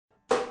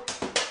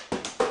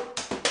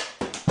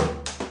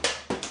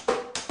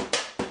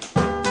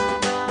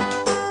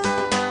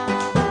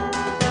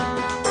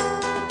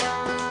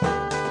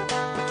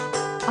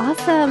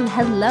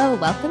Hello.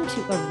 Welcome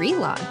to a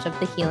relaunch of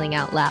the Healing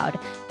Out Loud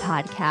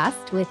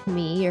podcast with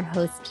me, your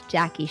host,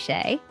 Jackie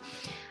Shea.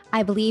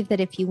 I believe that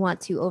if you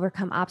want to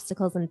overcome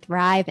obstacles and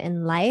thrive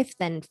in life,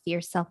 then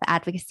fierce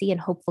self-advocacy and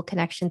hopeful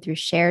connection through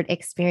shared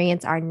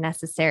experience are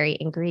necessary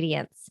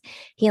ingredients.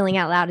 Healing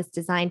Out Loud is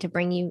designed to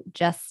bring you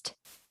just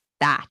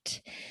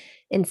that.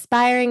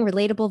 Inspiring,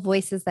 relatable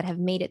voices that have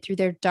made it through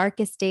their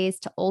darkest days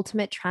to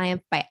ultimate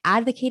triumph by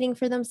advocating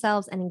for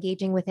themselves and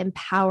engaging with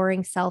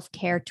empowering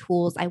self-care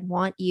tools. I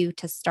want you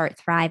to start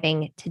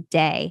thriving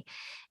today.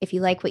 If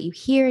you like what you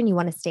hear and you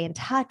want to stay in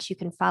touch, you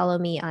can follow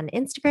me on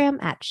Instagram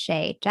at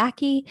Shea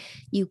Jackie.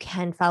 You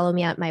can follow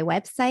me at my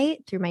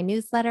website through my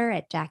newsletter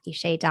at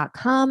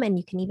jackieshea.com. And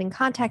you can even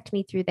contact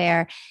me through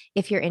there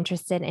if you're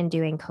interested in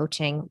doing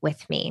coaching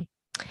with me.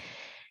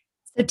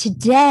 So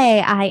today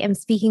I am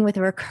speaking with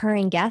a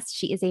recurring guest.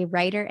 She is a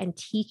writer and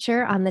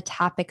teacher on the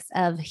topics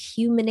of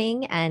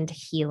humaning and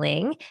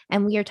healing.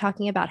 And we are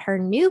talking about her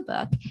new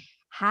book,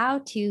 How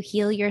to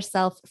Heal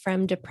Yourself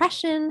from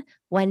Depression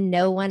When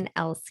No One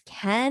Else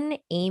Can,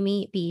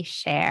 Amy B.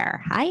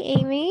 Scher. Hi,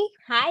 Amy.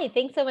 Hi,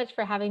 thanks so much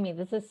for having me.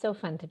 This is so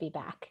fun to be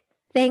back.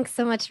 Thanks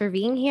so much for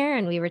being here.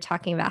 And we were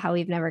talking about how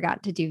we've never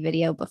got to do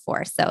video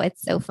before. So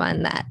it's so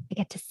fun that I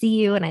get to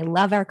see you and I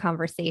love our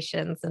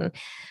conversations. And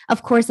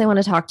of course, I want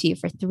to talk to you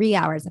for 3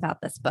 hours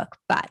about this book,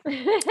 but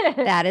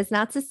that is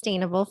not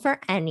sustainable for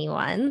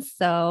anyone.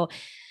 So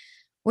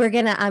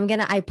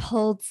I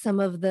pulled some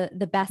of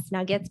the best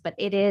nuggets, but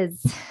it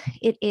is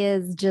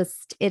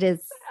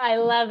I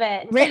love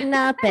it. Written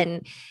up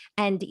and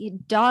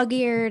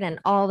dog-eared and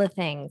all the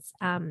things.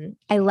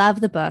 I love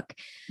the book.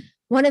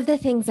 One of the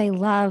things I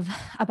love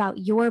about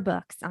your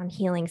books on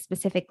healing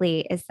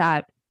specifically is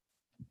that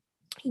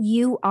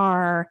you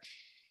are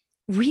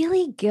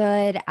really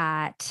good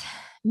at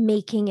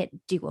making it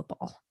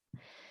doable.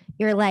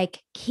 You're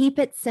like, keep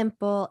it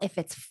simple. If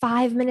it's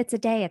 5 minutes a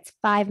day, it's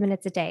 5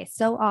 minutes a day.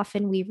 So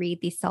often we read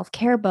these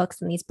self-care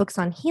books and these books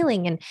on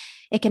healing, and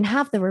it can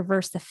have the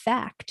reverse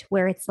effect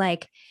where it's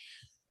like,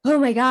 oh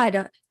my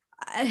God,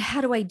 how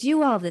do I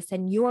do all this?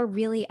 And you're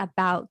really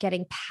about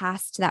getting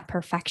past that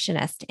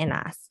perfectionist in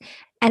us.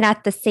 And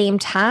at the same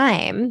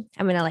time,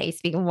 I'm going to let you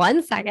speak in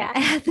 1 second.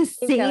 At the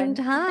same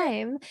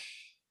time,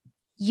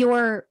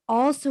 you're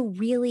also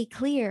really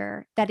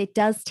clear that it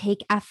does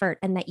take effort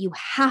and that you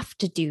have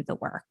to do the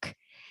work.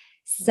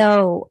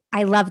 So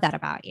I love that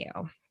about you.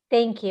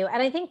 Thank you.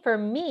 And I think for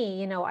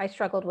me, I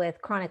struggled with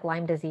chronic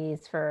Lyme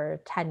disease for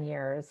 10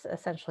 years,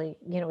 essentially,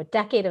 a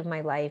decade of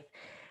my life.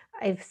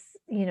 I've,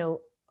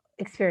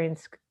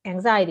 experienced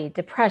anxiety,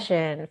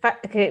 depression,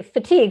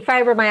 fatigue,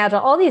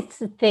 fibromyalgia, all these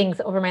things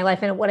over my life.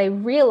 And what I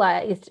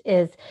realized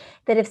is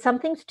that if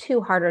something's too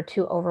hard or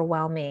too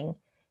overwhelming,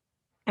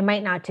 I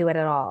might not do it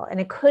at all.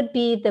 And it could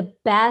be the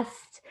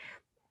best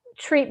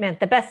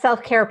treatment, the best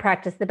self-care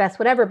practice, the best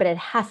whatever, but it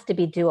has to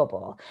be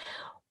doable.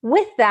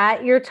 With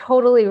that, you're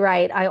totally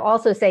right. I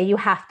also say you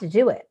have to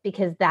do it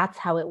because that's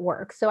how it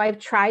works. So I've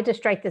tried to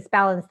strike this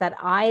balance that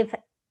I've,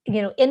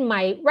 in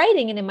my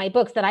writing and in my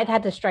books that I've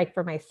had to strike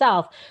for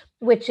myself,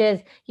 which is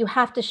you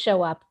have to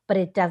show up, but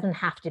it doesn't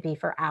have to be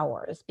for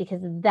hours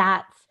because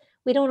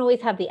we don't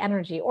always have the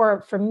energy.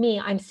 Or for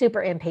me, I'm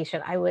super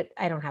impatient. I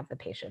don't have the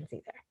patience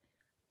either.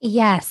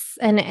 Yes.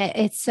 And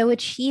it's so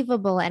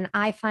achievable. And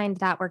I find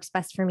that works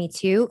best for me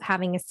too.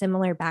 Having a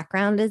similar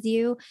background as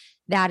you,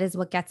 that is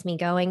what gets me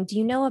going. Do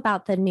you know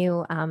about the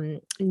new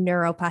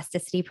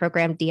neuroplasticity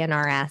program,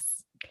 DNRS?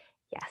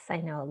 Yes, I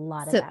know a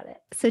lot about it.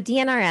 So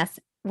DNRS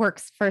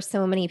works for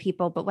so many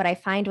people. But what I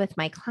find with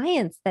my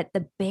clients that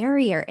the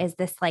barrier is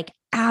this like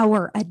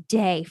hour a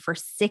day for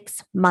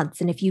 6 months.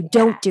 And if you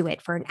don't do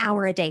it for an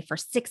hour a day for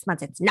 6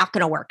 months, it's not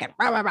going to work. And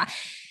blah, blah, blah.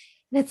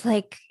 And it's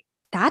like,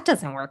 that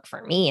doesn't work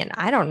for me. And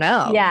I don't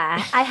know.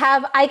 Yeah,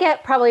 I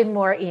get probably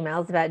more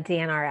emails about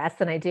DNRS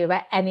than I do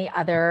about any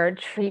other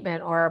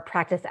treatment or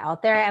practice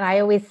out there. And I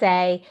always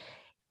say,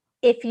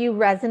 if you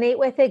resonate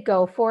with it,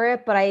 go for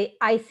it. But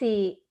I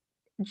see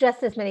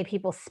just as many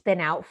people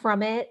spin out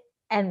from it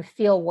and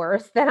feel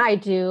worse than I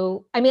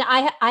do. I mean,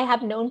 I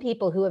have known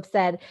people who have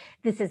said,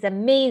 this is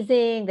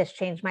amazing, this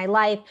changed my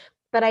life.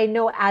 But I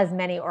know as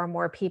many or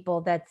more people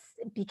that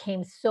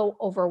became so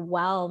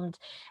overwhelmed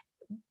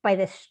by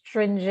the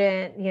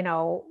stringent,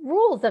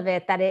 rules of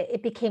it that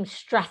it became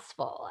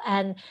stressful.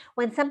 And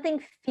when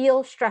something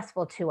feels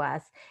stressful to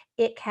us,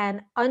 it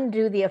can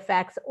undo the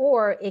effects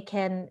or it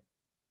can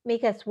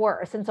make us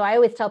worse. And so I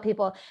always tell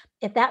people,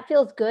 if that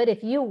feels good,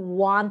 if you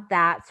want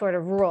that sort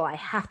of rule, I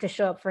have to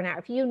show up for an hour.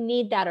 If you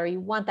need that or you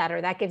want that or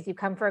that gives you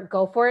comfort,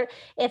 go for it.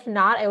 If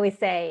not, I always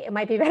say it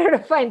might be better to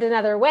find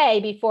another way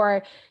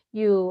before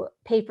you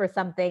pay for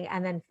something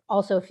and then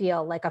also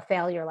feel like a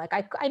failure, like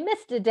I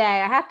missed a day,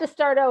 I have to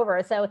start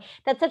over. So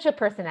that's such a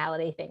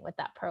personality thing with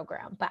that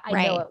program, but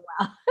I know it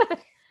well.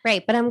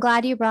 Right. But I'm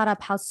glad you brought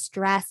up how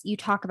you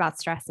talk about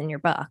stress in your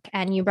book,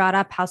 and you brought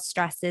up how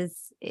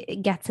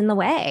it gets in the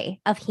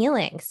way of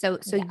healing. So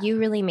Yeah. you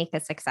really make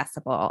this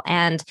accessible.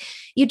 And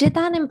you did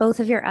that in both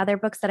of your other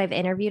books that I've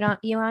interviewed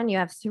you on. You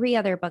have three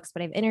other books,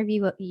 but I've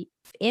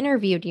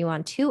interviewed you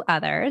on two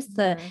others.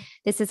 Mhm.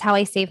 This is how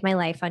I saved my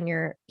life on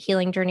your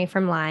healing journey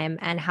from Lyme,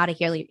 and how to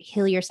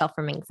heal yourself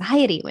from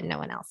anxiety when no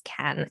one else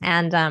can.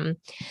 And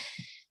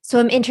so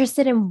I'm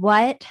interested in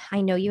what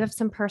I know you have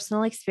some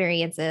personal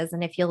experiences,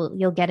 and if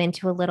you'll get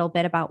into a little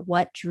bit about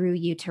what drew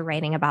you to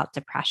writing about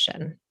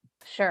depression.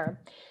 Sure.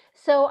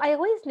 So I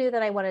always knew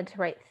that I wanted to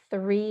write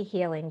three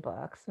healing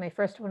books. My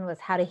first one was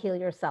How to Heal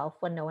Yourself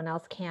When No One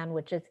Else Can,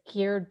 which is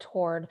geared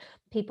toward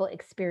people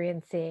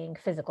experiencing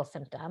physical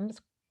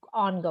symptoms,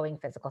 ongoing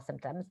physical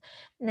symptoms.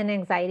 And then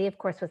Anxiety, of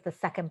course, was the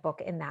second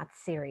book in that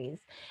series.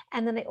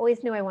 And then I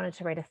always knew I wanted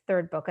to write a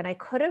third book, and I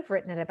could have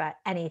written it about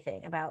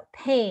anything, about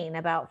pain,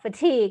 about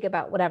fatigue,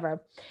 about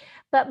whatever.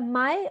 But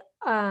my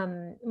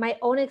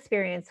own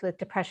experience with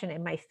depression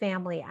in my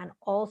family, and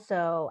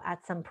also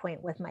at some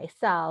point with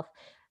myself,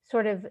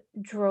 sort of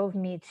drove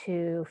me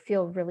to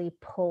feel really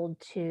pulled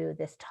to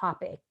this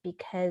topic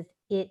because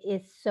it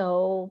is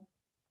so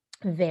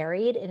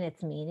varied in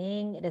its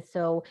meaning. It is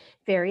so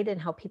varied in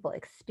how people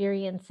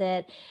experience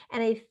it.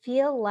 And I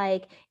feel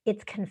like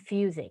it's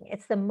confusing.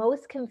 It's the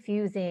most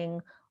confusing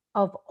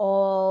of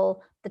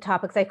all the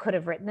topics I could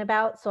have written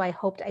about. So I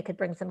hoped I could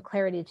bring some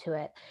clarity to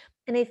it.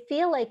 And I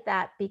feel like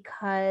that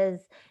because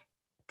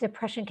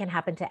depression can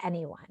happen to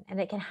anyone, and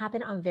it can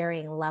happen on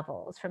varying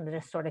levels, from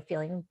just sort of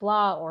feeling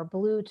blah or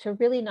blue to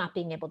really not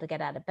being able to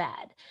get out of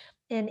bed.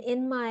 And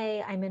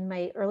I'm in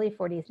my early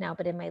 40s now,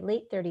 but in my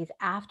late 30s,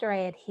 after I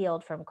had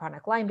healed from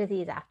chronic Lyme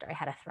disease, after I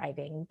had a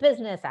thriving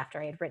business,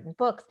 after I had written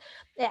books,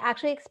 I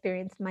actually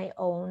experienced my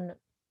own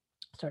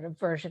sort of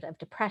version of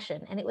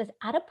depression. And it was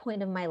at a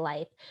point in my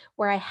life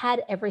where I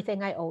had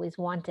everything I always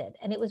wanted.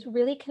 And it was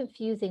really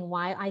confusing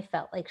why I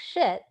felt like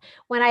shit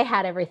when I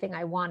had everything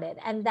I wanted.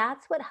 And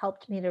that's what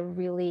helped me to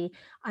really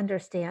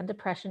understand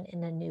depression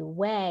in a new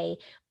way,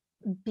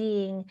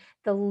 being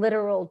the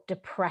literal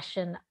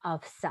depression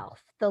of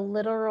self, the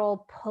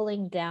literal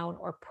pulling down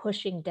or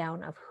pushing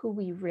down of who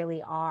we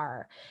really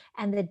are,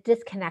 and the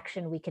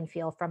disconnection we can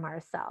feel from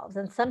ourselves.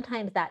 And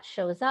sometimes that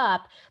shows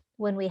up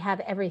when we have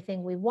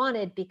everything we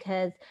wanted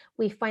because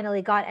we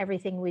finally got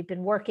everything we've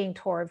been working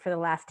toward for the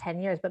last 10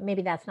 years, but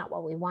maybe that's not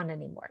what we want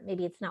anymore.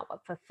 Maybe it's not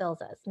what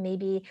fulfills us.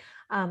 Maybe,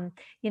 um,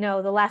 the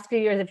last few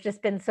years have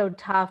just been so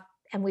tough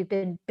and we've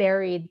been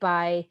buried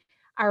by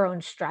our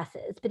own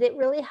stresses. But it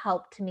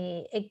helped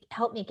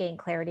me gain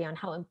clarity on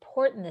how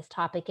important this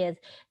topic is,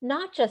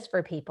 not just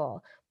for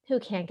people who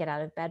can't get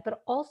out of bed,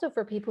 but also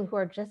for people who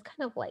are just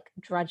kind of like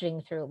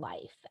drudging through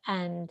life.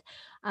 And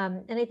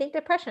I think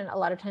depression a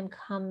lot of time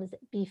comes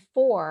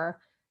before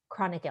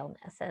chronic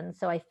illness. And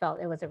so I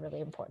felt it was a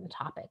really important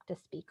topic to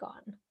speak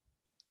on.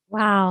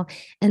 Wow.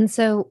 And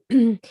so,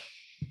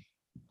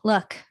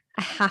 look,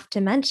 I have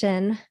to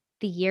mention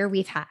the year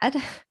we've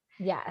had.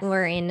 Yes.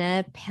 We're in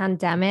a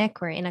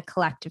pandemic, we're in a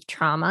collective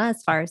trauma,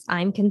 as far as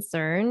I'm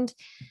concerned.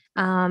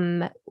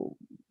 Um,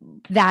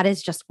 that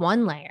is just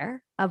one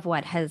layer of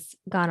what has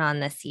gone on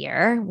this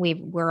year.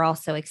 We're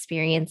also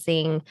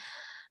experiencing,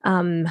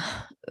 um,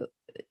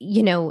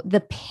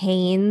 the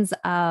pains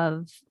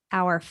of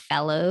our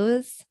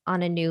fellows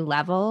on a new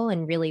level,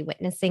 and really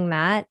witnessing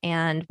that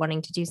and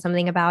wanting to do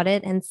something about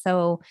it. And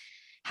so,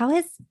 how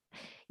has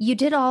you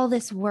did all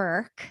this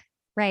work,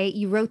 right?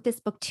 You wrote this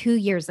book 2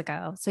 years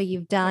ago. So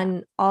you've Yeah.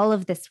 done all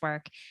of this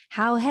work.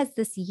 How has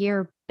this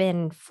year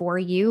been for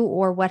you,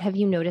 or what have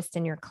you noticed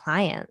in your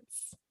clients?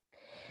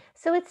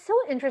 So it's so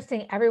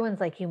interesting.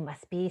 Everyone's like, you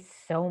must be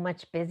so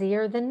much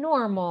busier than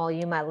normal.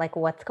 You might like,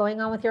 what's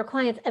going on with your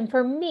clients? And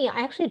for me,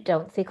 I actually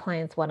don't see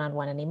clients one on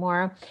one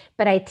anymore,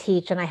 but I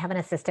teach and I have an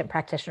assistant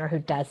practitioner who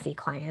does see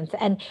clients.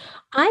 And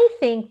I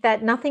think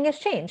that nothing has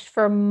changed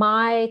for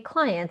my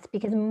clients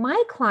because my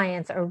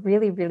clients are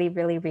really, really,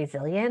 really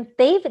resilient.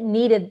 They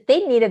needed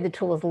the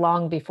tools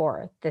long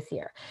before this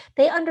year.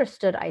 They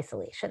understood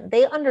isolation.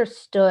 They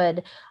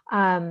understood,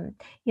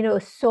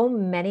 so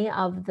many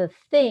of the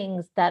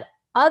things that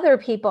other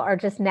people are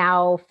just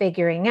now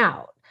figuring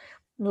out,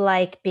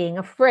 like being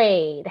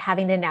afraid,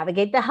 having to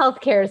navigate the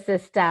healthcare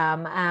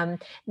system,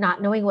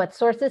 not knowing what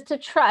sources to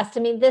trust.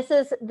 I mean, this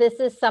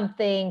is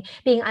something,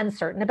 being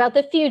uncertain about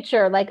the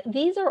future. Like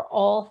these are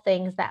all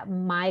things that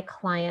my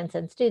clients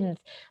and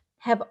students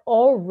have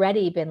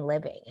already been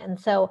living. And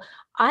so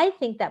I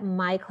think that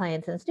my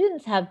clients and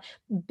students have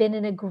been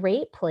in a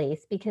great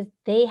place because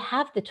they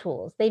have the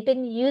tools. They've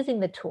been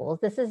using the tools.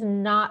 This is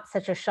not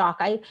such a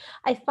shock. I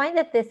find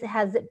that this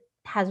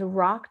has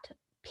rocked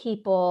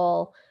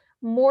people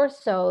more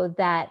so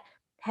that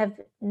have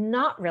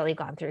not really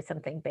gone through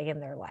something big in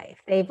their life.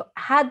 They've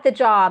had the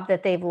job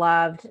that they've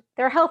loved.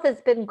 Their health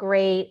has been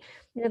great.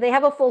 They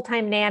have a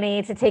full-time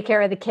nanny to take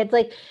care of the kids.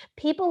 Like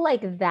people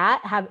like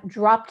that have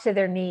dropped to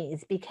their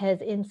knees because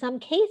in some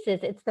cases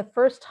it's the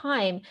first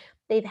time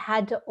they've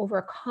had to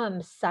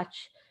overcome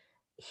such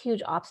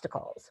huge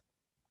obstacles.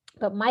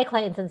 But my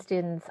clients and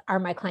students are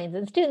my clients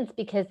and students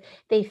because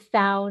they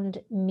found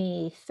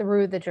me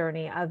through the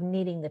journey of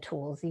needing the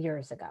tools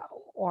years ago,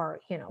 or,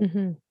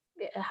 Mhm.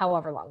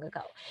 however long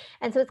ago.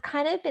 And so it's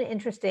kind of been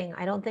interesting.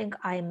 I don't think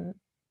I'm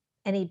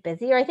any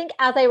busier. I think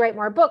as I write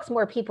more books,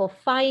 more people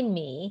find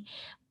me,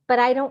 but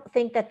I don't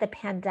think that the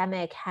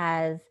pandemic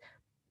has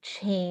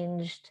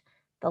changed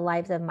the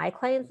lives of my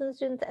clients and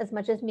students as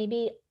much as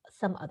maybe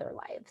some other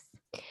lives.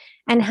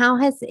 And how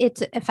has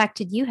it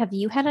affected you? Have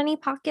you had any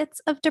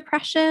pockets of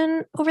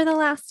depression over the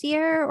last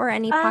year or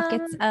any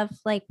pockets Um, of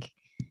like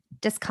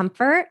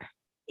discomfort?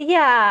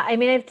 yeah, I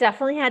mean, I've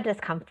definitely had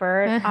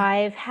discomfort. Uh,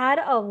 I've had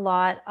a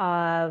lot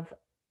of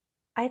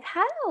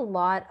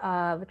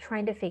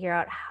trying to figure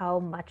out how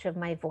much of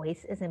my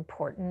voice is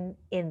important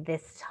in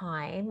this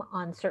time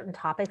on certain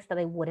topics that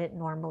I wouldn't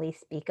normally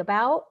speak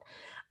about.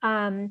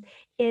 Um,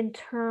 in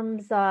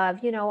terms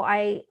of,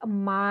 my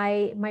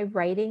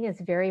writing is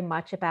very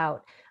much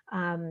about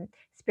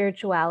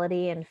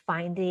spirituality and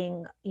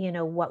finding,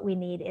 what we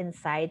need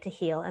inside to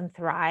heal and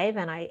thrive.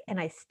 And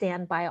I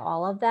stand by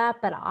all of that.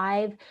 But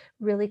I've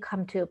really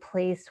come to a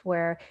place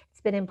where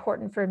it's been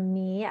important for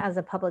me as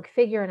a public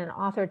figure and an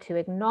author to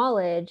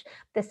acknowledge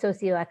the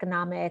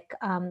socioeconomic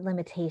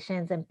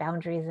limitations and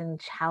boundaries and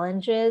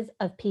challenges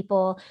of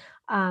people.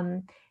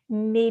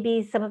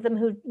 Maybe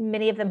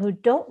many of them who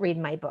don't read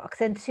my books,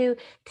 and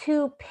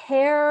to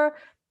pair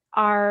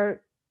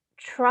our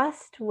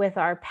trust with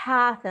our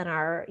path and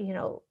our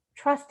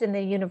trust in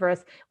the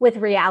universe with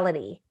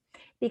reality,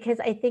 because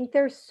I think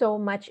there's so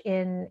much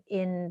in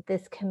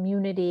this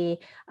community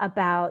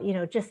about,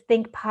 just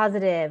think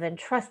positive and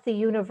trust the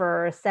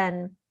universe,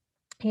 and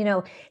you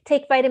know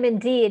take vitamin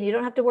D and you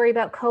don't have to worry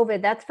about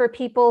COVID. That's for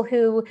people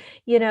who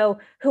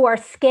are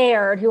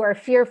scared, who are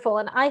fearful.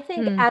 And I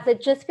think hmm. as a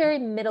just very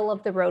middle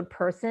of the road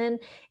person,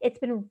 it's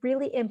been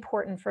really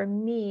important for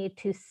me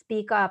to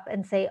speak up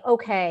and say,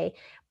 okay,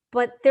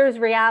 but there's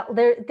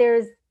reality,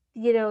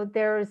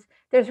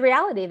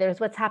 there's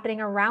what's happening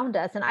around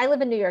us. And I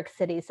live in New York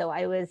City, so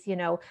I was,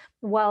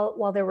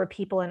 while there were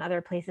people in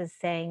other places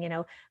saying,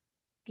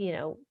 you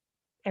know,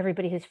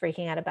 everybody who's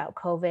freaking out about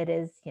COVID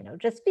is,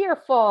 just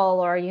fearful,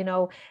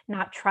 or,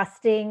 not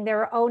trusting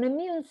their own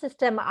immune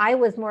system. I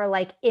was more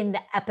like in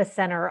the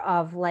epicenter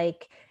of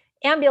like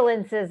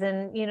ambulances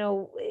and,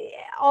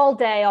 all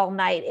day, all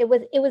night. It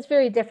was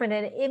very different,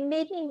 and it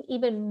made me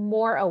even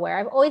more aware.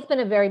 I've always been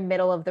a very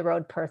middle of the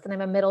road person.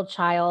 I'm a middle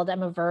child.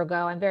 I'm a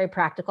Virgo. I'm very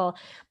practical.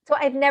 So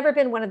I've never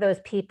been one of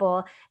those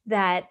people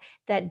that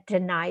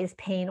denies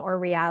pain or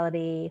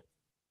reality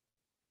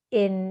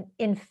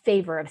in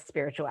favor of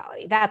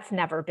spirituality. That's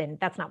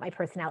not my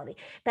personality.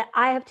 But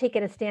I have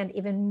taken a stand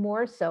even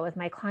more so with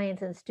my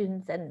clients and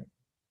students, and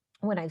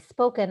when I've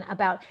spoken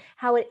about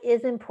how it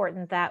is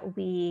important that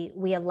we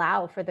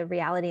allow for the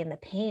reality and the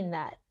pain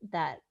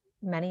that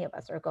many of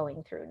us are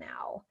going through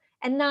now,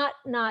 and not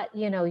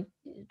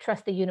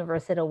trust the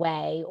universe it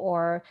away,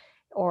 or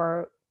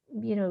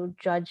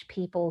judge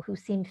people who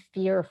seem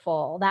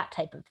fearful, that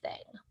type of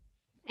thing.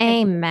 It's been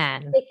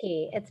Amen.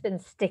 sticky. It's been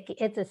sticky.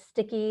 It's a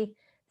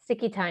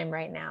sticky time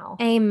right now.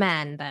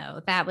 Amen,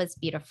 though. That was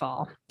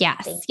beautiful.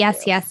 Yes, Thank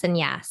yes, you. yes, and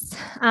yes.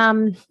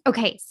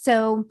 Okay,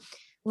 so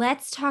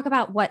let's talk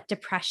about what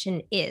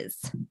depression is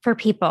for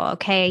people.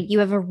 Okay. You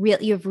have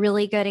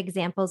really good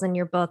examples in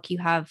your book. You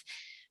have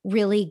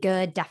really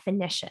good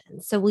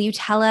definitions. So will you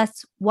tell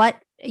us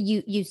what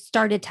you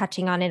started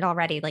touching on it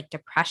already, like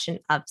depression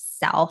of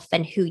self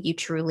and who you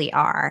truly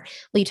are?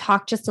 Will you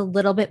talk just a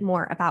little bit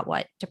more about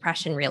what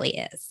depression really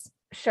is?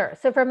 Sure.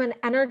 So from an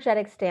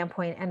energetic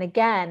standpoint, and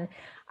again,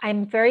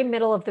 I'm very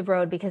middle of the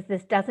road because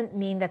this doesn't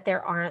mean that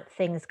there aren't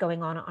things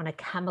going on a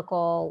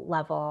chemical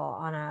level,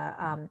 on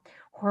a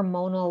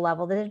hormonal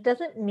level. That it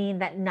doesn't mean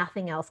that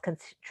nothing else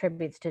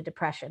contributes to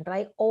depression. But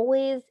I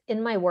always,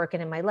 in my work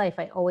and in my life,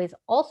 I always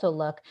also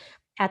look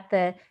at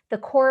the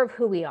core of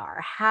who we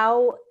are.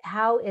 How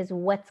is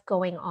what's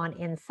going on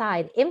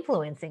inside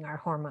influencing our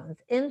hormones,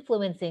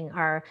 influencing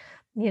our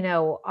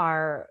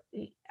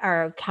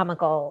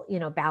chemical,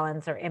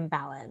 balance or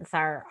imbalance,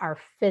 our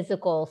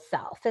physical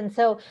self. And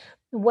so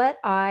what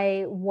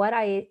I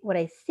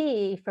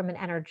see from an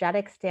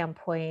energetic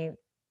standpoint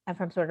and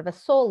from sort of a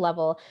soul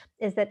level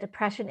is that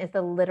depression is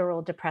the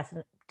literal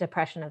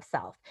depression of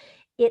self.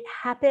 It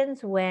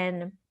happens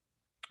when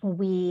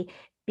we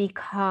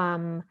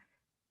become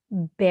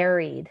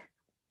buried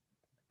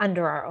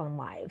under our own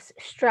lives,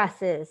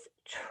 stresses,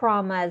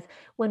 traumas,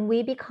 when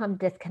we become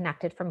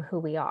disconnected from who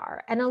we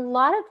are. And a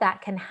lot of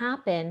that can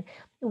happen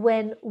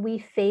when we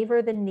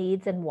favor the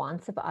needs and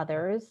wants of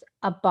others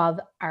above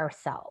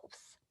ourselves.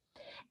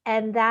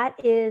 And that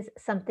is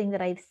something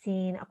that I've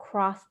seen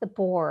across the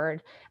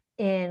board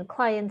in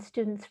clients,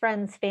 students,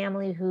 friends,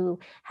 family who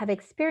have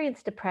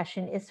experienced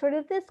depression, is sort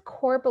of this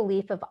core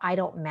belief of I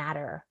don't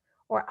matter,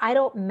 or I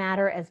don't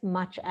matter as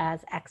much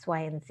as X, Y,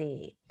 and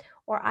Z,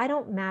 or I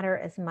don't matter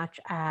as much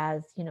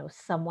as,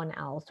 someone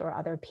else or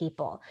other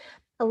people.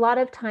 A lot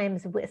of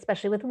times,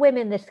 especially with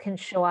women, this can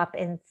show up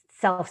in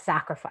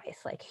self-sacrifice,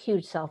 like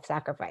huge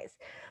self-sacrifice,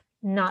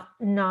 not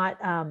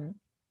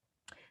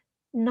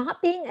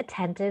Not being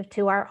attentive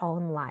to our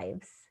own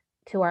lives,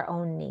 to our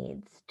own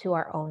needs, to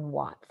our own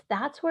wants.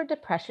 That's where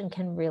depression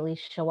can really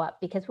show up,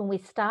 because when we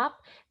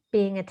stop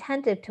being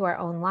attentive to our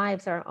own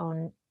lives, our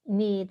own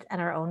needs,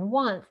 and our own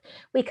wants,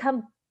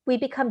 we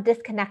become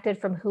disconnected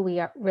from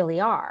who really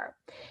are.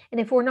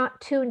 And if we're not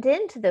tuned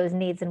into those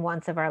needs and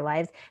wants of our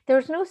lives,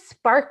 there's no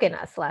spark in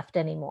us left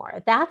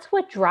anymore. That's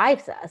what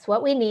drives us,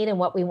 what we need and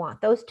what we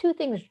want. Those two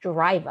things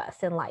drive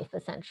us in life,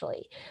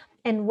 essentially.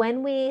 And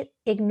when we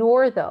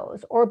ignore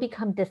those or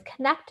become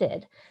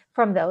disconnected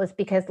from those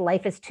because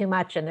life is too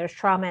much and there's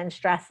trauma and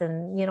stress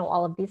and,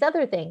 all of these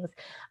other things,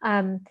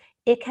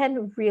 it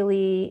can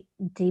really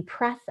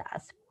depress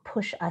us,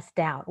 push us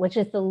down, which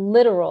is the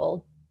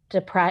literal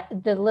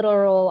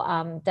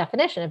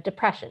definition of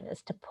depression,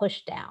 is to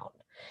push down.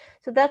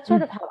 So that's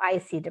sort Mm. of how I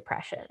see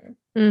depression.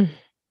 Mm.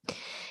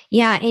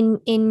 Yeah,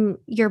 in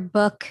your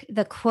book,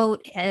 the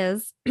quote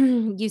is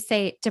you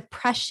say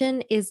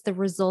depression is the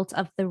result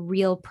of the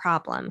real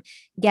problem,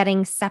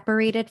 getting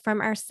separated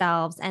from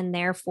ourselves and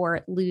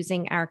therefore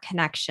losing our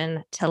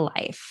connection to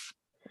life.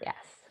 Yes.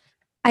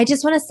 I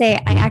just want to say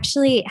I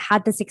actually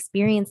had this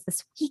experience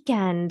this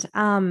weekend.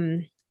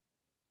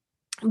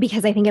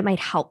 Because I think it might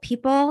help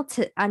people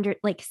to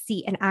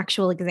see an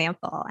actual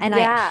example. And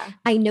Yeah.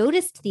 I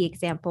noticed the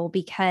example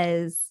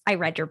because I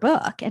read your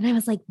book and I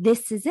was like,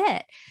 this is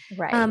it.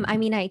 Right. I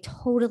mean, I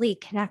totally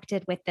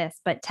connected with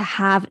this, but to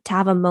have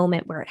a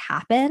moment where it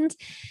happened.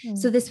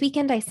 So Mm. this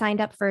weekend I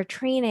signed up for a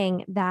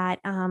training that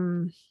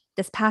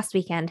this past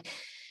weekend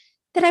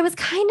that I was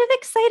kind of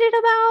excited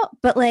about,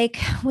 but like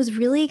was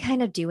really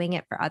kind of doing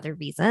it for other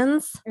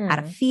reasons, out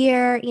of Mm.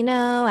 fear,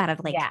 out of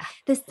like Yeah.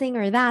 this thing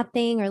or that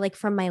thing, or like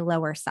from my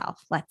lower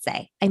self, let's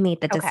say. I made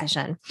the Okay.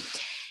 decision.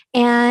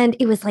 And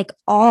it was like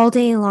all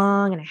day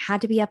long, and I had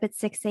to be up at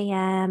 6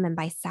 a.m. And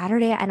by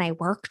Saturday, and I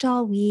worked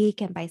all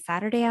week. And by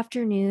Saturday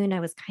afternoon,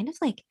 I was kind of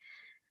like,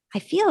 I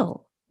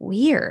feel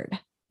weird.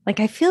 Like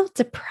I feel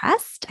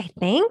depressed, I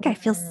think. I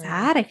feel Mm.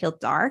 sad. I feel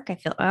dark. I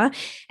feel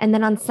And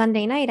then on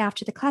Sunday night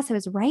after the class, I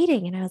was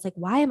writing and I was like,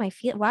 why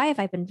have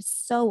I been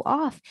so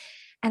off?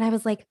 And I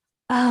was like,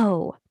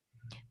 oh,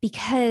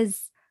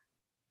 because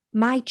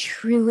my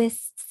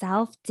truest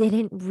self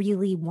didn't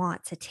really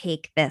want to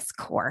take this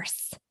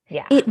course.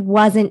 Yeah. It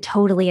wasn't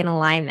totally in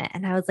alignment.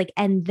 And I was like,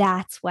 and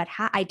that's what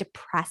I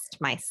depressed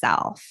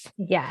myself.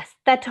 Yes,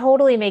 that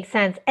totally makes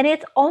sense. And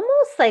it's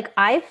almost like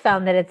I've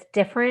found that it's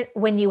different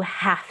when you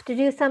have to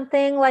do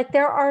something. Like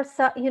there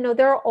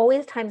are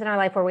always times in our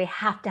life where we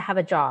have to have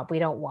a job we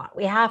don't want.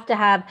 We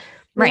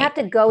Right. have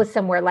to go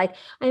somewhere. Like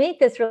I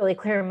make this really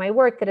clear in my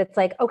work that it's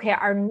like, okay,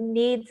 our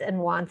needs and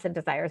wants and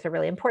desires are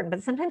really important,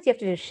 but sometimes you have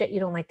to do shit you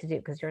don't like to do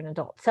because you're an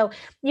adult. So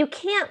you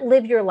can't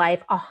live your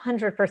life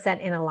 100%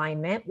 in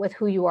alignment with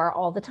who you are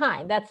all the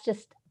time. That's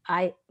just,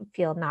 I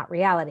feel, not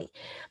reality.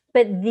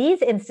 But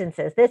this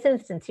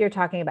instance you're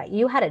talking about,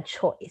 you had a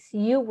choice.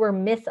 You were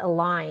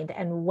misaligned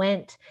and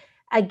went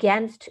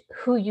against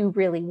who you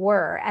really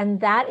were.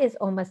 And that is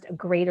almost a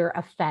greater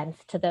offense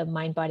to the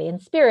mind, body, and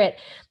spirit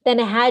than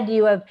had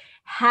you have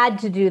had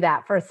to do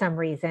that for some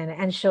reason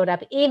and showed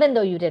up, even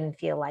though you didn't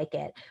feel like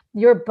it.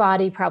 Your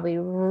body probably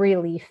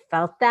really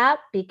felt that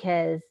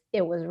because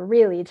it was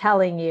really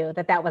telling you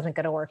that that wasn't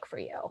going to work for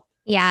you.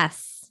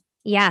 Yes.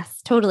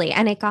 Yes, totally.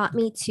 And it got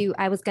me to,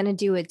 I was going to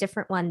do a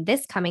different one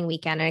this coming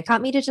weekend, and it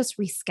got me to just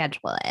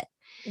reschedule it,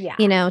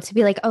 Yeah. to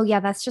be like, oh, yeah,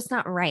 that's just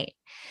not right.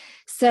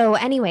 So,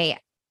 anyway,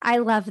 I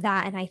love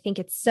that. And I think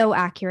it's so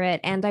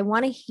accurate. And I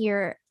want to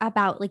hear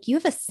about, like, you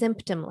have a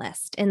symptom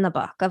list in the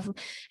book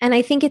and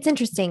I think it's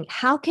interesting.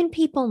 How can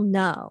people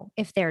know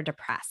if they're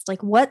depressed?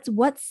 Like, what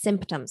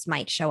symptoms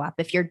might show up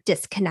if you're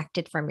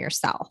disconnected from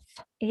yourself?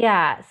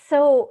 Yeah.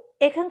 So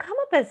it can come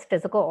up as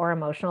physical or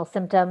emotional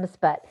symptoms,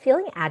 but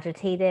feeling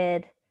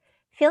agitated,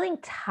 feeling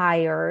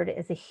tired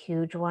is a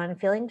huge one.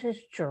 Feeling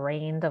just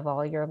drained of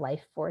all your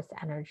life force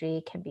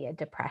energy can be a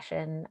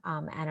depression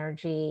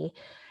energy.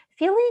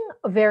 Feeling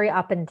very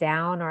up and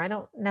down, or I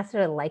don't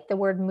necessarily like the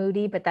word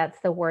moody, but that's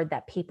the word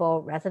that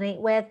people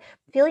resonate with.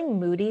 Feeling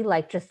moody,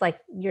 like just like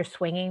you're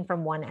swinging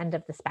from one end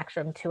of the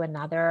spectrum to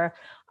another.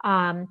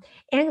 Um,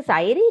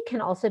 Anxiety can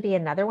also be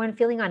another one.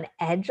 Feeling on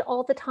edge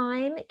all the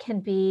time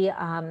can be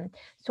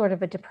sort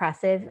of a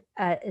depressive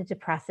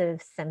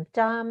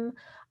symptom.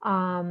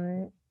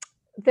 Um,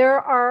 there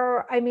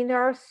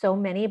are so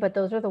many, but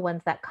those are the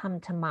ones that come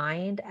to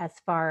mind as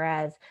far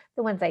as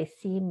the ones I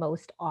see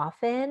most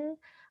often.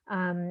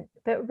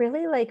 But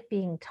really, like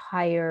being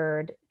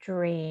tired,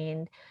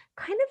 drained,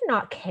 kind of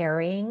not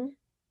caring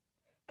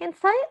can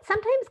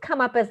sometimes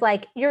come up as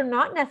like you're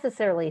not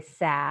necessarily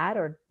sad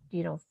or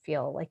you don't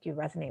feel like you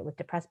resonate with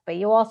depressed, but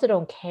you also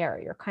don't care.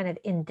 You're kind of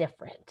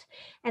indifferent.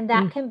 And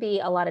that Mm. can be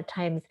a lot of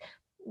times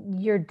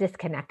you're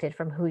disconnected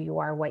from who you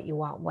are, what you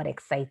want, what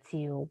excites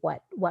you,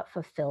 what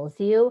fulfills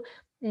you.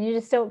 And you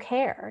just don't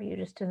care. You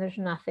just, and there's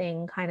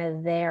nothing kind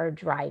of there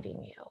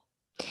driving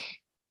you.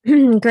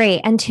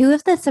 Great. And two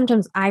of the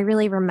symptoms I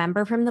really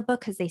remember from the book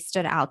because they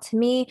stood out to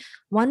me.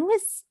 One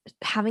was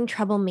having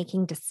trouble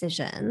making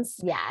decisions.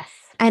 Yes.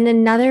 And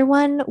another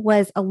one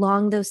was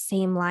along those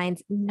same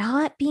lines,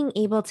 not being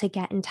able to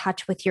get in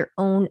touch with your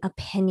own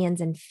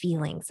opinions and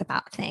feelings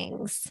about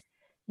things.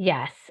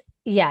 Yes.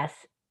 Yes.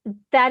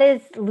 That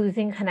is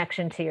losing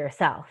connection to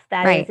yourself.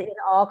 That is, Right. it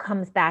all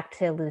comes back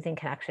to losing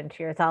connection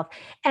to yourself.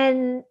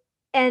 And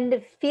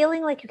and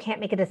feeling like you can't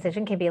make a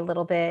decision can be a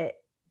little bit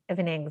of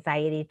an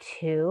anxiety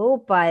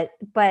too, but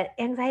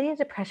anxiety and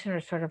depression are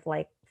sort of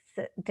like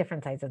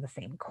different sides of the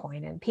same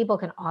coin, and people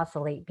can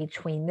oscillate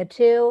between the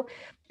two.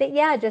 But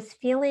yeah, just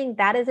feeling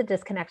that is a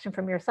disconnection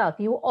from yourself.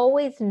 You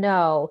always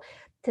know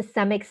to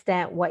some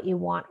extent what you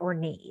want or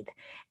need.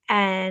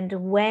 And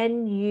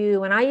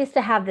and I used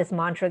to have this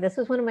mantra, this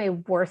was one of my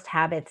worst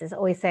habits, is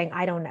always saying,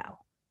 I don't know.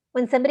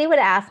 When somebody would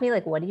ask me,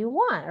 like, what do you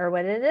want? Or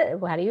what is it?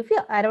 How do you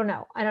feel? I don't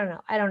know. I don't know.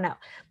 I don't know.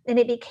 And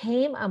it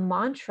became a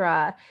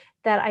mantra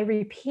that I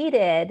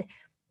repeated.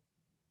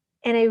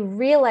 And I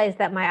realized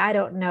that my I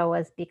don't know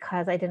was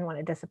because I didn't want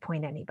to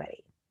disappoint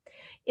anybody.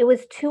 It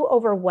was too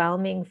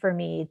overwhelming for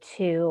me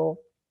to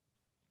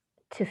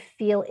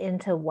feel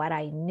into what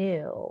I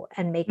knew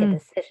and make a Mm,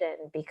 decision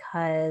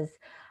because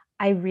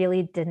I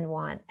really didn't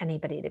want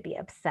anybody to be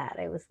upset.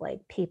 I was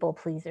like people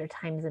pleaser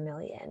times a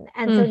million.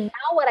 And so mm,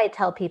 now what I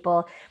tell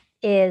people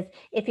is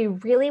if you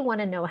really want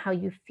to know how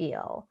you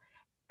feel,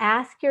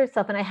 ask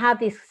yourself, and I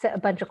have a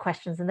bunch of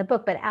questions in the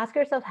book, but ask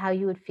yourself how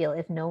you would feel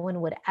if no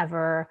one would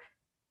ever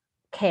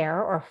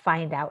care or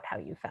find out how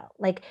you felt.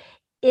 Like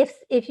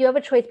if you have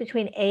a choice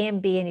between A and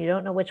B and you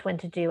don't know which one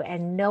to do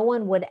and no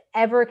one would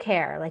ever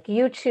care, like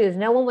you choose,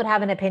 no one would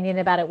have an opinion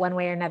about it one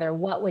way or another,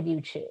 what would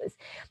you choose?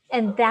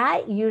 And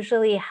that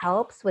usually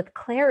helps with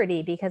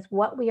clarity because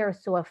what we are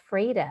so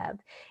afraid of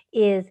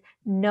is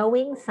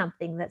knowing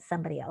something that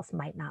somebody else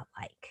might not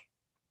like.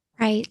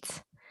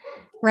 right.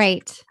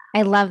 Right.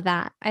 I love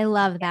that. I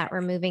love that Yes.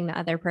 removing the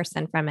other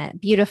person from it.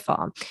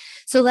 Beautiful.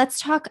 So let's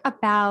talk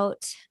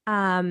about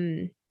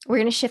we're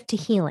going to shift to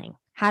healing.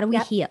 How do we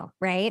Yep. heal,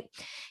 right?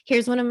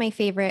 Here's one of my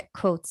favorite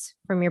quotes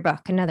from your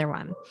book, another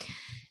one.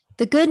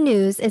 The good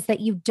news is that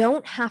you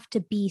don't have to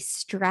be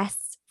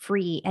stress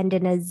free and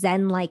in a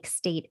Zen like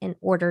state in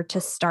order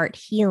to start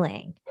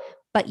healing.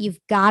 But you've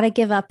got to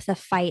give up the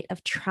fight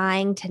of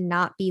trying to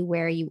not be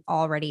where you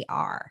already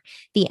are.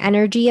 The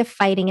energy of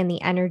fighting and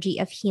the energy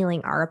of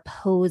healing are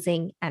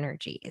opposing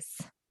energies.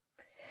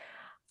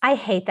 I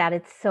hate that.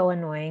 It's so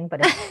annoying,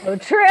 but it's so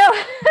true.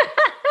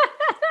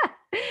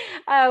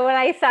 When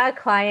I saw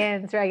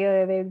clients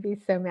regularly, they'd be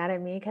so mad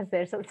at me because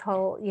there's this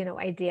whole,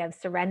 idea of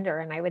surrender.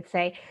 And I would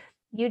say,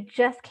 you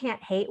just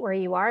can't hate where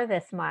you are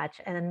this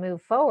much and then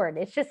move forward.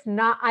 It's just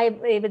not, I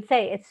would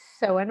say it's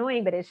so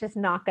annoying, but it's just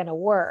not going to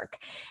work.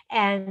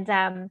 And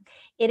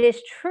it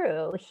is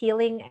true.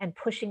 Healing and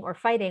pushing or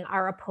fighting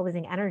are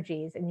opposing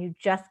energies, and you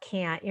just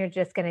can't, you're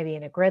just going to be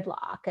in a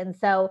gridlock. And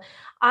so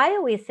I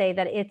always say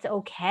that it's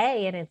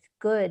okay and it's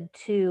good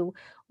to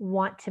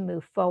want to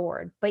move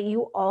forward, but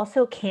you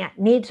also can't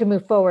need to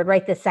move forward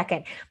right this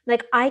second.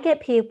 Like I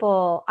get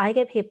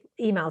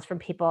emails from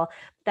people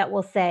that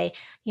will say,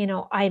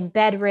 I'm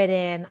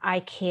bedridden,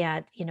 I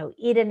can't,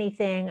 eat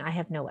anything, I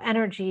have no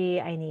energy,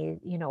 I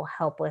need,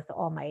 help with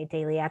all my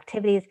daily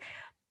activities,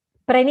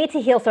 but I need to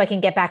heal so I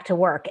can get back to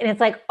work. And it's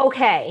like,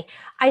 okay,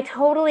 I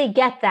totally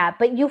get that,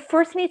 but you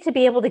first need to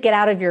be able to get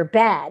out of your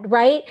bed,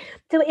 right?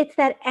 So it's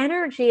that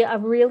energy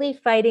of really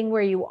fighting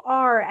where you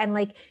are. And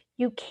like,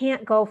 you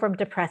can't go from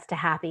depressed to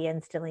happy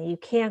instantly. You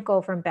can't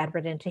go from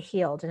bedridden to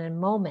healed in a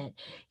moment.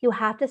 You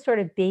have to sort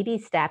of baby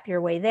step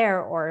your way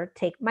there or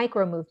take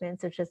micro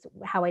movements, which is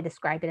how I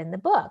describe it in the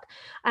book.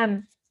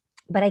 Um,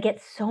 but I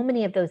get so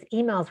many of those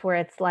emails where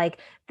it's like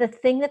the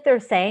thing that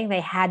they're saying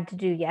they had to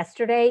do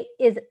yesterday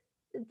is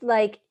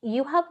like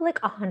you have like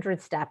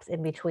 100 steps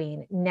in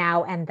between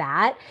now and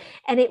that,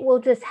 and it will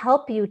just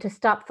help you to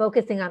stop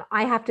focusing on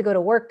I have to go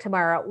to work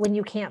tomorrow when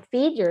you can't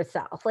feed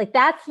yourself. Like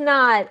that's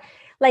not,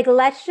 like,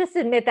 let's just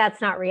admit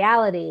that's not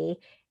reality,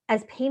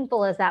 as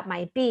painful as that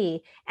might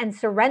be, and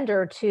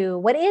surrender to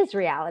what is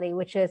reality,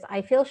 which is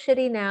I feel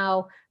shitty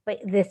now, but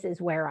this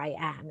is where I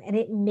am. And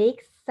it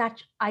makes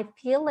such, I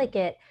feel like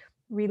it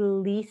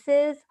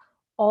releases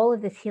all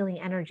of this healing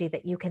energy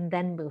that you can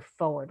then move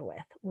forward with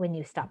when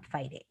you stop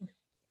fighting.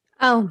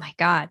 Oh my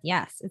God.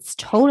 Yes. It's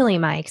totally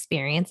my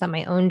experience on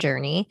my own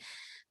journey.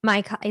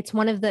 It's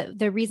one of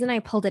the reason I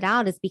pulled it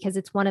out is because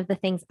it's one of the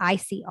things I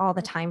see all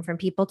the time from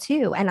people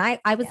too. And I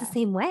was the Yeah.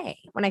 same way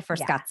when I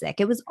first Yeah. got sick.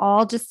 It was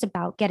all just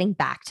about getting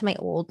back to my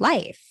old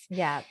life.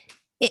 Yeah.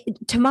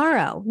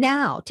 Tomorrow,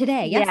 now,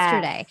 today, Yes.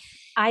 yesterday.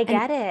 I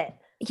And get it.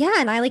 yeah,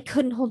 and I like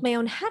couldn't hold my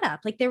own head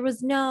up. Like there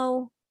was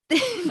no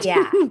it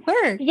Yeah. didn't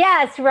work.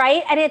 Yes,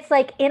 right? And it's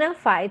like in a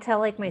fight, I tell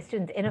like my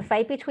students, in a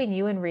fight between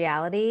you and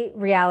reality,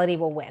 reality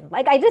will win.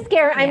 Like I just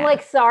guarantee, I'm Yeah.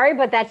 like, sorry,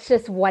 but that's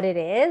just what it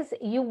is.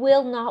 You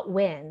will not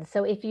win.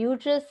 So if you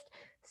just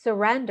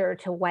surrender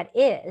to what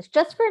is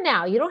just for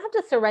now. You don't have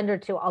to surrender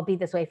to I'll be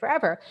this way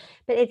forever.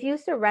 But if you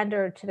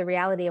surrender to the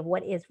reality of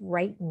what is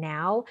right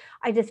now,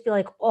 I just feel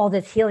like all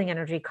this healing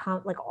energy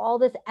like all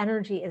this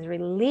energy is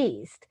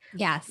released,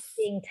 Yes.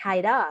 being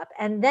tied up,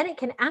 and then it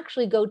can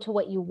actually go to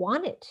what you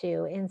want it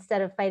to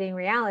instead of fighting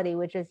reality,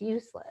 which is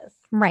useless.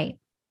 Right.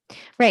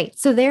 Right.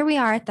 So there we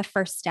are at the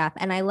first step.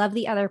 And I love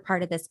the other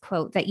part of this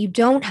quote that you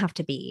don't have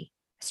to be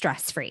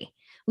stress-free.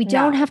 We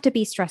don't have to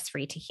be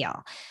stress-free to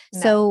heal.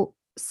 No.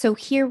 So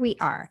here we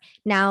are.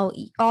 Now,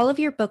 all of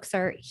your books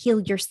are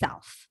Heal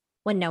Yourself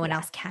when no one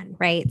else can,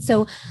 right?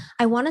 So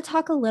I want to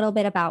talk a little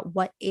bit about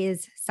what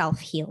is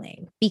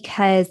self-healing,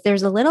 because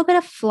there's a little bit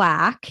of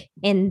flack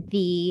in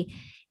the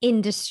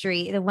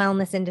industry, the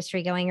wellness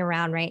industry going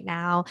around right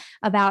now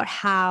about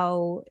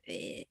how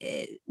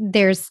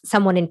there's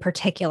someone in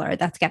particular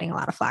that's getting a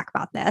lot of flack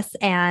about this.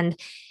 And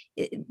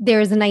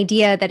there's an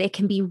idea that it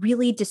can be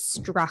really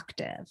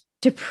destructive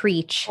to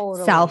preach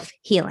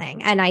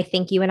self-healing. And I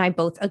think you and I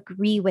both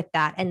agree with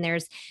that. And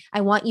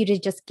I want you to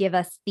just give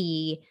us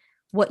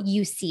what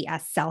you see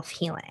as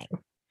self-healing.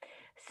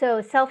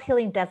 So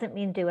self-healing doesn't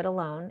mean do it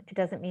alone. It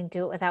doesn't mean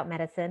do it without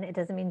medicine. It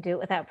doesn't mean do it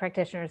without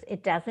practitioners.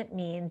 It doesn't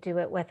mean do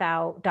it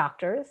without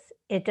doctors.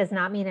 It does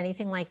not mean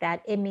anything like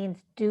that. It means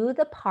do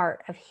the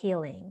part of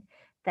healing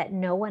that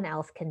no one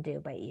else can do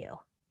but you.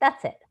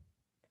 That's it.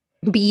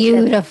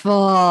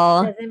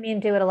 Beautiful. It doesn't mean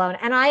do it alone.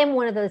 And I am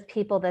one of those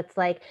people that's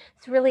like,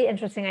 it's really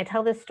interesting. I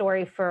tell this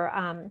story for,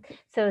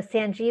 so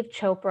Sanjeev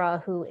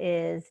Chopra, who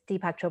is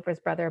Deepak Chopra's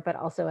brother, but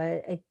also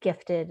a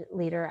gifted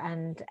leader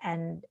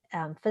and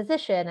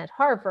physician at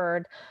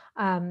Harvard,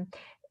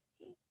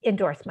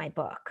 endorsed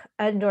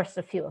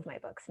a few of my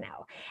books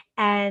now.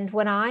 And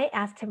when I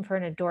asked him for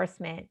an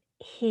endorsement,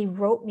 he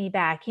wrote me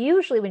back.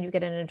 Usually when you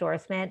get an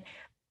endorsement,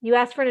 you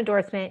ask for an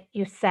endorsement,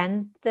 you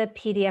send the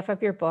PDF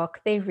of your book,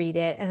 they read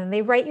it, and then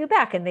they write you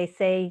back and they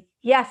say,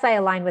 yes, I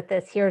align with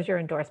this. Here's your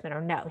endorsement, or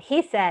no.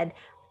 He said,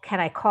 can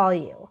I call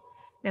you?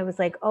 And I was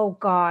like, oh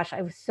gosh,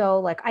 I was so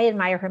like, I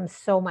admire him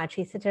so much.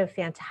 He's such a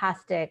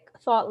fantastic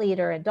thought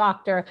leader and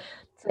doctor.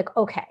 It's like,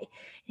 okay.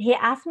 He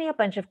asked me a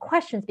bunch of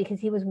questions because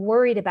he was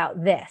worried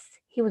about this.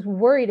 He was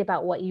worried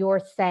about what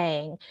you're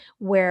saying,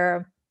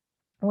 where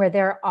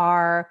there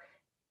are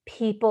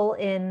people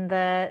in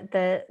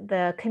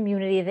the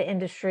community, the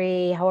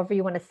industry, however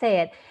you want to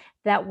say it,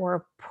 that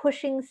were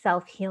pushing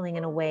self-healing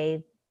in a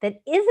way that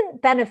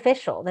isn't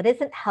beneficial, that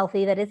isn't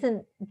healthy, that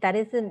isn't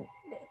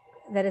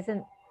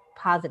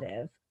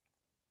positive.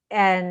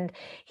 And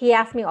he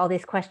asked me all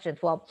these questions.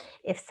 Well,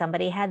 if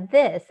somebody had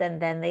this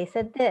and then they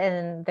said this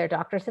and their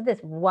doctor said this,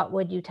 what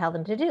would you tell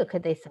them to do?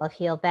 Could they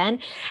self-heal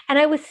then? And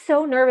I was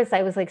so nervous.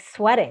 I was like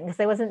sweating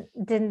because I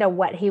didn't know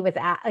what he was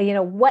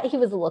what he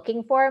was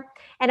looking for.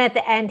 And at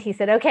the end he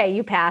said, okay,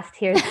 you passed.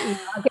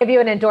 I'll give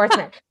you an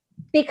endorsement.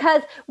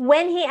 Because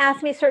when he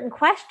asked me certain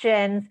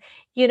questions,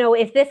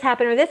 if this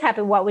happened or this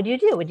happened, what would you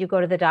do? Would you go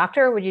to the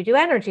doctor or would you do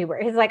energy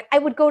work? He's like, I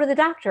would go to the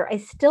doctor. I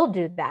still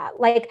do that.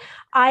 Like,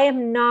 I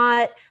am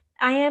not,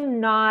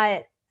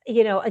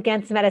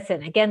 against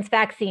medicine, against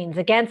vaccines,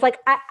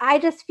 I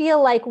just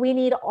feel like we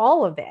need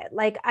all of it.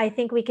 Like, I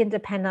think we can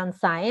depend on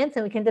science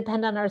and we can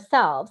depend on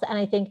ourselves. And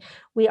I think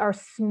we are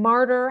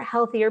smarter,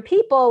 healthier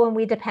people when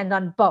we depend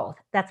on both.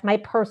 That's my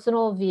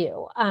personal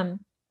view.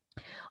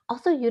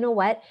 Also, you know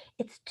what?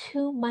 It's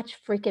too much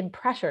freaking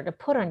pressure to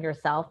put on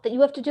yourself that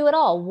you have to do it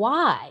all.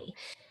 Why?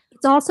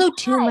 It's also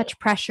too much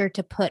pressure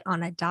to put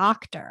on a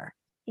doctor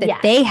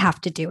that they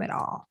have to do it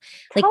all.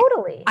 Like,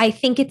 totally. I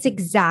think it's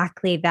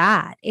exactly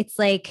that. It's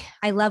like,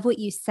 I love what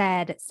you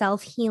said.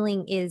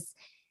 Self-healing is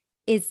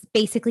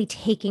basically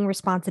taking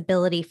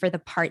responsibility for the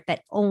part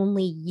that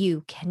only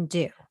you can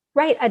do.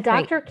 Right. A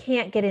doctor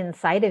can't get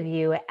inside of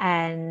you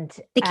and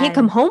they can't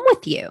come home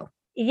with you.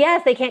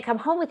 Yes, they can't come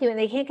home with you and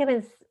they can't come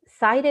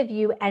inside of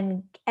you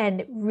and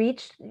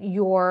reach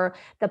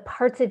the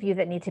parts of you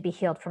that need to be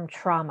healed from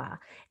trauma.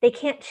 They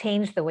can't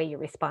change the way you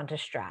respond to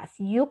stress.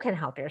 You can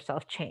help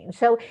yourself change.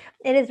 So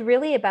it is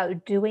really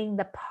about doing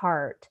the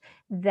part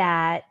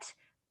that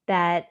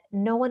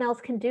no one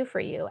else can do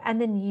for you.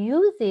 And then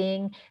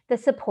using the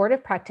support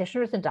of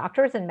practitioners and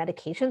doctors and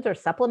medications or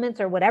supplements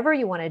or whatever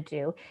you want to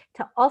do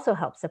to also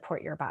help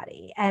support your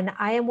body. And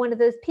I am one of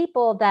those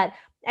people that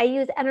I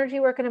use energy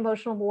work and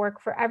emotional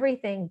work for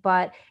everything.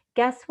 But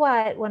guess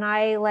what? When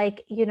I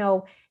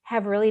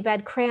have really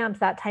bad cramps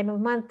that time of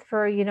month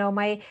for,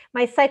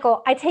 my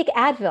cycle, I take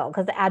Advil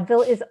because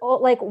Advil is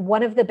like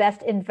one of the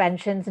best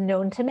inventions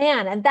known to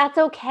man. And that's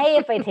okay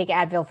if I take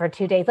Advil for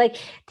 2 days. Like,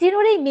 do you know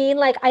what I mean?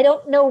 Like, I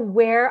don't know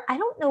where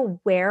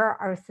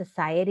our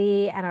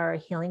society and our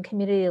healing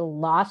community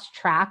lost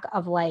track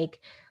of like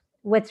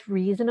what's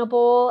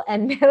reasonable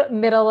and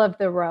middle of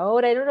the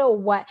road. I don't know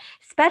what,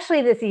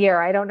 especially this year,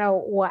 I don't know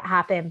what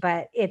happened,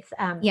 but it's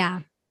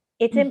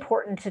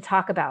important to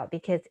talk about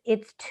because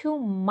it's too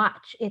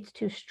much. It's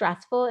too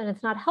stressful and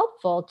it's not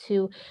helpful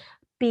to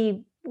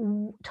be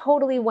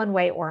totally one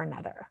way or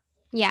another.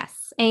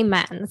 Yes.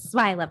 Amen. This is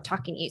why I love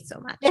talking to you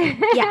so much.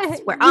 Yes.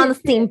 We're on the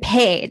same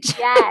page.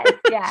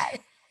 Yes.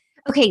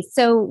 Okay,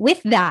 so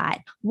with that,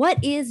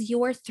 what is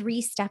your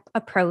 3-step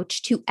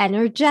approach to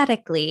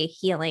energetically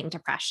healing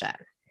depression?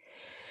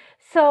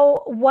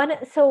 So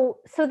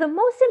the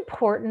most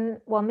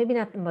important, well, maybe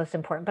not the most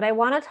important, but I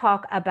want to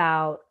talk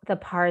about the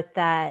part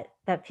that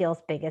feels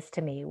biggest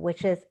to me,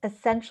 which is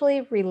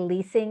essentially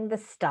releasing the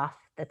stuff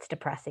that's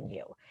depressing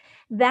you.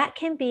 That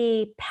can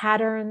be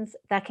patterns,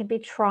 that can be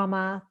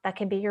trauma, that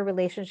can be your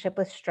relationship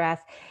with stress.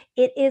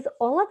 It is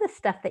all of the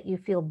stuff that you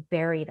feel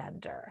buried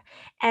under.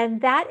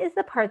 And that is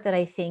the part that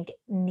I think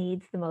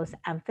needs the most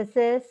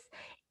emphasis.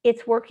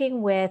 It's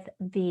working with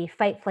the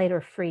fight, flight,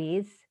 or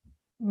freeze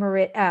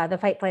the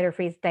fight, flight, or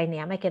freeze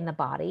dynamic in the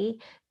body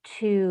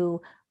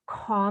to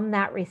calm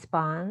that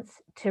response,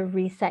 to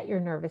reset your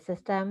nervous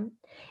system.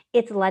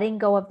 It's letting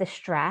go of the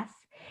stress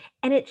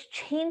and it's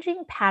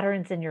changing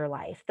patterns in your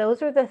life.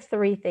 Those are the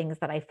three things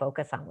that I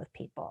focus on with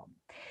people.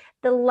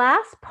 The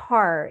last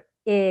part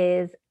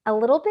is a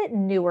little bit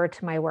newer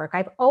to my work.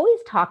 I've always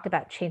talked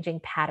about changing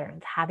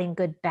patterns, having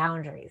good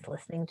boundaries,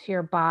 listening to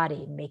your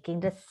body,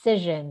 making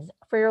decisions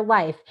for your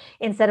life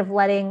instead of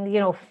letting,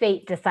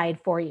 fate decide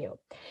for you.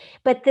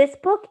 But this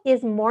book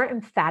is more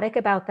emphatic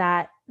about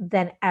that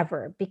than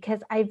ever because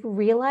I've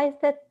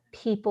realized that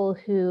people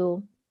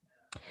who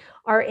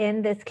are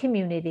in this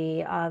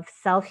community of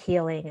self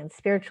healing and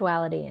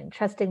spirituality and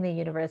trusting the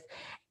universe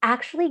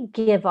actually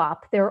give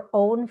up their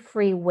own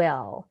free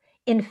will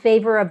in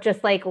favor of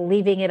just like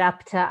leaving it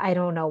up to, I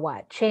don't know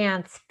what,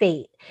 chance,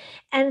 fate.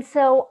 And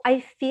so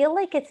I feel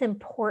like it's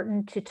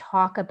important to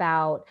talk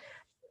about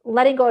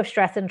letting go of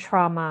stress and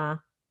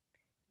trauma,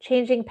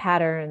 changing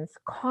patterns,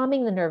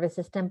 calming the nervous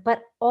system,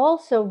 but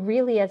also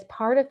really as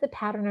part of the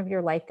pattern of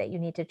your life that you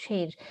need to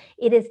change.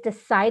 It is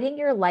deciding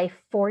your life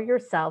for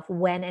yourself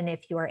when and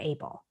if you are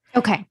able.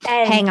 Okay,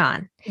 And hang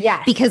on.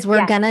 yes, Because we're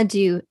yes. gonna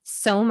do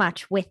so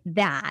much with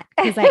that.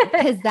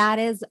 Because that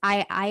is,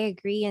 I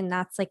agree, and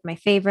that's like my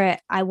favorite.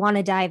 I want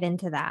to dive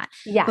into that.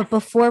 Yes. But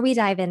before we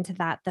dive into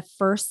that, the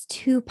first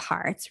two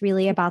parts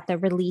really about the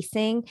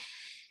releasing.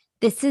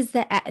 This is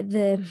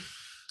the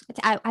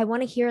I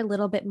want to hear a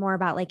little bit more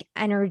about like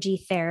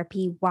energy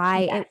therapy,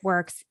 why Yes. it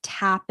works.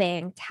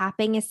 Tapping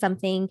is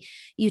something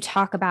you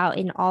talk about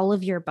in all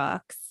of your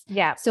books.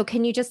 Yeah. So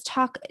can you just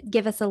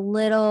give us a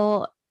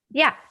little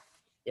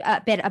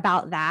bit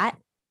about that?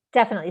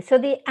 Definitely. So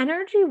the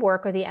energy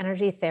work or the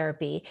energy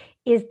therapy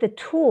is the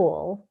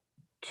tool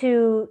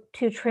to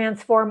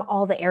transform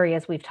all the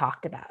areas we've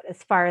talked about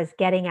as far as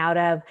getting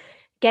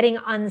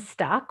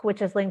unstuck,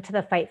 which is linked to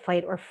the fight,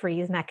 flight, or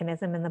freeze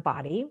mechanism in the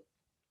body,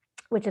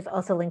 which is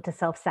also linked to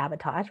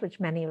self-sabotage, which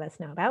many of us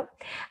know about,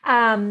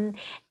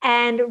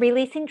 and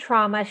releasing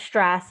trauma,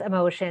 stress,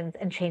 emotions,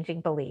 and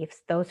changing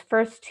beliefs. Those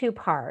first two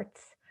parts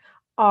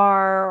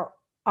are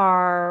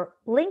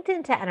linked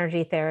into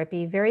energy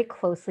therapy very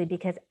closely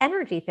because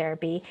energy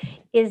therapy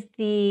is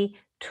the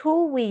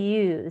tool we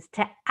use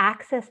to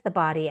access the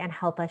body and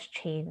help us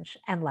change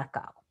and let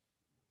go.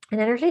 And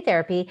energy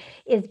therapy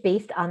is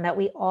based on that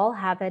we all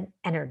have an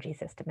energy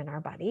system in our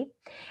body,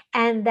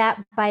 and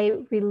that by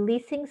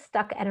releasing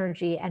stuck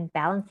energy and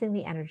balancing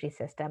the energy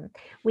system,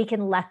 we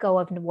can let go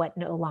of what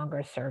no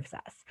longer serves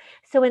us.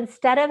 So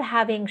instead of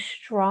having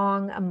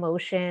strong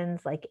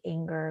emotions like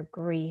anger,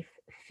 grief,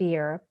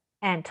 fear,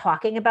 and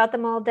talking about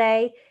them all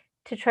day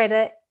to try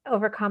to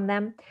overcome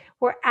them,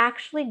 we're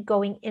actually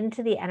going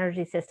into the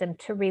energy system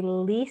to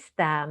release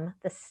them,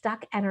 the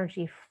stuck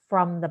energy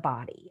from the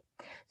body.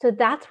 So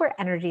that's where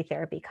energy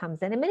therapy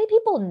comes in. And many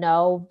people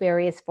know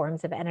various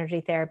forms of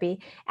energy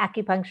therapy.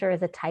 Acupuncture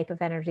is a type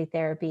of energy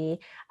therapy.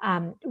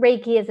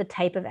 Reiki is a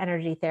type of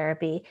energy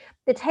therapy.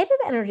 The type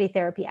of energy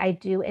therapy I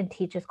do and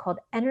teach is called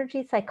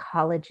energy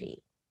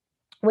psychology,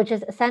 which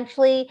is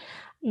essentially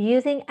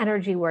using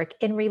energy work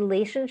in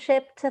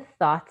relationship to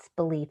thoughts,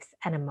 beliefs,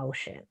 and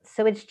emotions.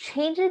 So it's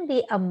changing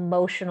the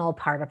emotional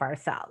part of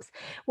ourselves.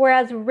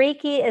 Whereas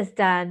Reiki is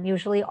done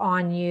usually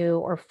on you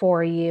or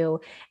for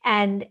you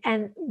and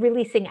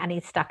releasing any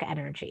stuck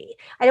energy.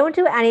 I don't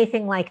do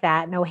anything like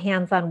that, no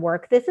hands-on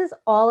work. This is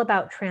all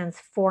about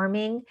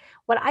transforming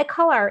what I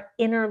call our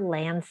inner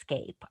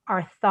landscape,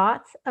 our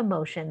thoughts,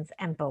 emotions,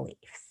 and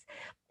beliefs.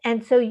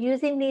 And so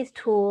using these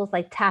tools,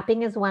 like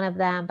tapping is one of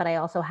them, but I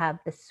also have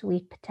the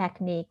sweep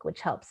technique,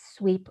 which helps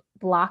sweep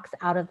blocks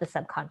out of the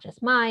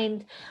subconscious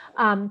mind.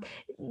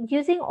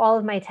 Using all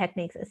of my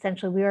techniques,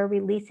 essentially, we are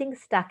releasing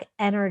stuck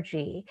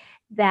energy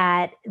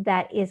that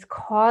is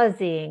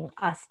causing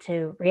us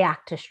to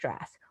react to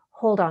stress,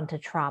 hold on to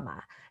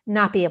trauma,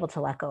 not be able to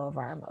let go of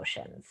our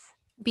emotions.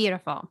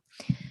 Beautiful.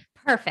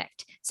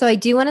 Perfect. So I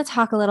do want to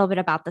talk a little bit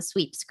about the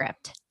sweep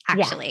script,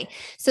 actually. Yeah.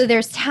 So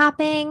there's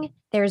tapping,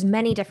 there's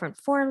many different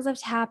forms of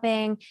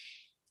tapping,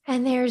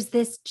 and there's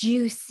this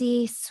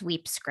juicy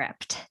sweep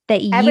script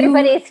that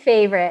Everybody's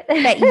favorite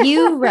that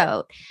you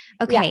wrote.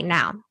 Okay, yeah.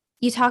 Now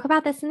you talk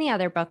about this in the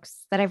other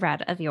books that I've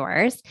read of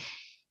yours,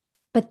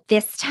 but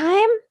this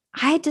time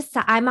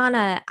I'm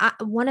on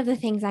one of the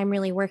things I'm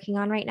really working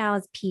on right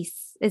now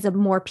is a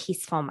more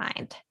peaceful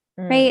mind.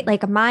 Right?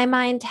 Like my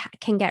mind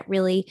can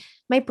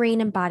my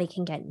brain and body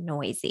can get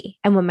noisy.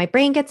 And when my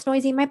brain gets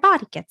noisy, my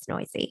body gets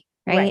noisy.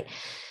 right?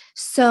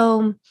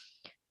 So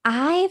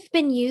I've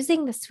been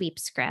using the sweep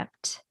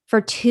script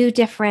for 2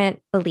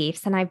 different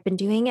beliefs, and I've been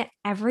doing it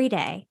every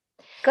day.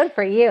 Good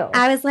for you.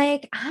 I was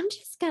like, I'm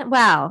just gonna,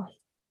 well,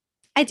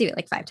 I do it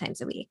like 5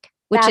 times a week,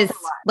 which That's is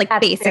like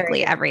That's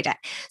basically every day.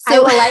 I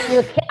So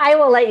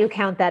will let you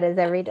count that as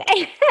every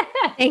day.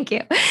 thank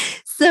you.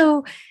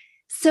 So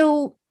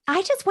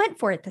I just went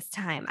for it this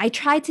time. I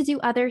tried to do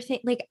other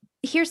things. Like,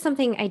 here's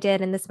something I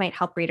did, and this might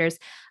help readers.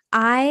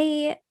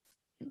 I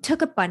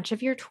took a bunch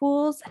of your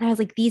tools and I was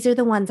like, these are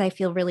the ones I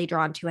feel really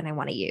drawn to and I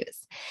want to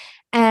use.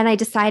 And I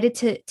decided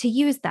to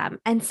use them.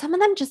 And some of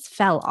them just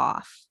fell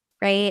off.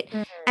 Right.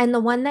 Mhm. And the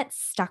one that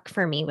stuck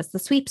for me was the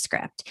sweep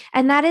script.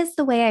 And that is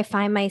the way I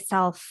find my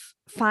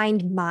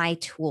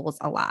tools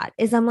a lot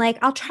is I'm like,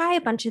 I'll try a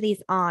bunch of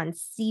these on,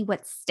 see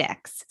what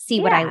sticks, see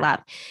what I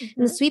love.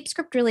 And the sweep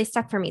script really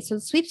stuck for me. So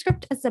the sweep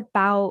script is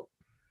about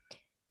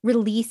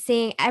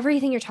releasing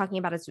everything you're talking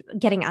about is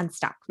getting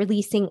unstuck,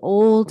 releasing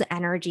old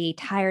energy,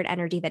 tired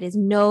energy that is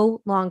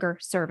no longer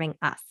serving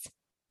us.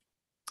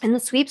 And the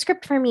sweep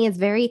script for me is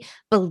very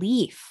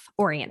belief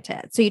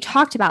oriented. So you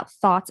talked about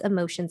thoughts,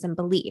 emotions, and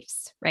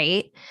beliefs,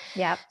 right?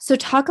 Yeah. So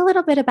talk a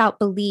little bit about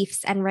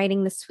beliefs and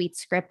writing the sweep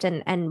script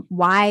and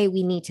why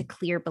we need to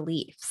clear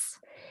beliefs.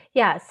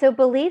 Yeah. So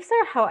beliefs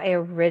are how I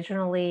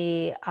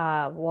originally,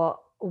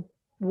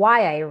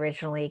 why I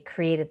originally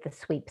created the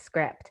sweep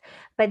script.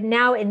 But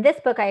now in this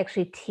book, I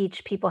actually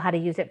teach people how to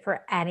use it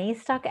for any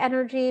stuck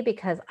energy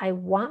because I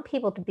want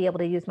people to be able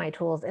to use my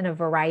tools in a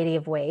variety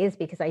of ways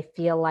because I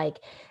feel like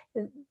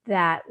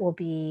that will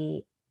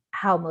be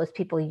how most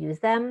people use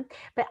them.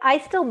 But I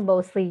still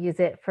mostly use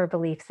it for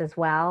beliefs as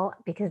well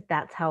because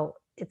that's how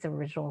its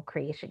original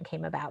creation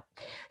came about.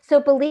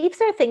 So beliefs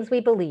are things we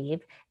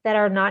believe that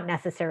are not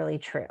necessarily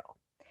true.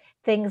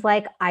 Things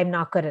like, I'm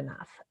not good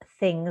enough.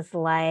 Things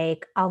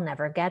like, I'll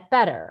never get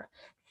better.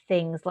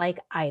 Things like,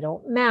 I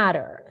don't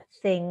matter.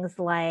 Things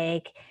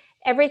like,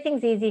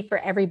 everything's easy for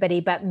everybody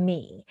but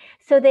me.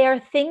 So they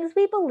are things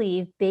we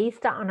believe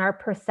based on our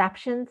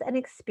perceptions and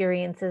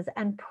experiences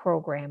and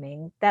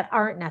programming that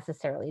aren't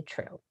necessarily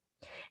true.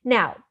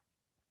 Now,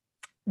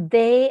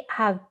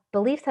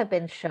 beliefs have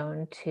been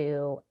shown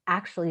to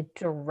actually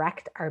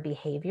direct our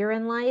behavior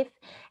in life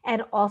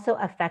and also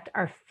affect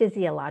our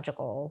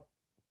physiological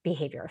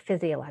behavior,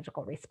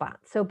 physiological response.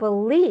 So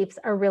beliefs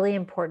are really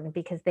important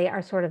because they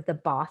are sort of the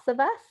boss of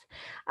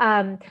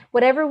us.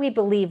 Whatever we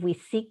believe, we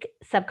seek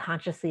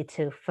subconsciously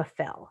to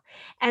fulfill.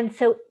 And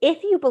so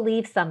if you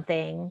believe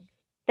something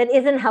that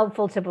isn't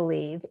helpful to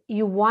believe,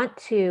 you want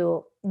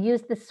to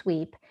use the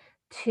sweep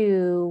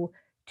to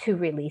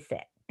release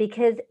it.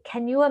 Because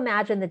can you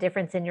imagine the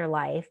difference in your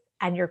life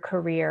and your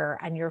career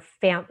and your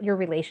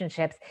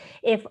relationships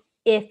if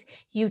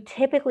you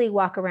typically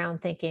walk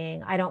around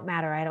thinking, I don't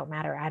matter, I don't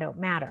matter, I don't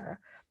matter.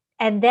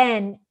 And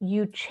then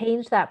you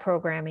change that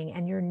programming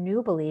and your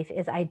new belief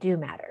is I do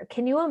matter.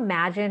 Can you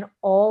imagine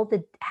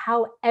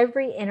how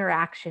every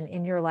interaction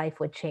in your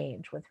life would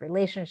change with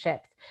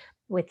relationships,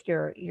 with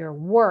your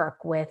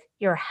work, with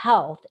your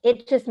health?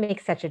 It just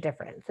makes such a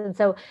difference. And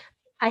so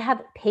I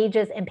have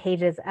pages and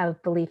pages of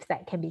beliefs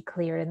that can be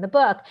cleared in the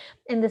book.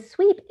 And the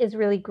sweep is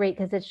really great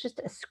because it's just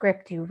a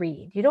script you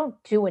read. You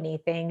don't do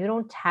anything, you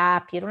don't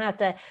tap, you don't have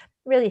to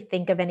really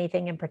think of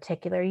anything in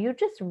particular. You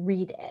just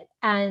read it.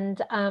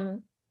 And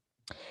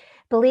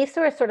beliefs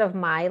are sort of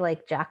my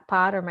like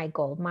jackpot or my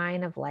gold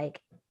mine of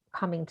like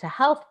coming to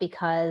health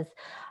because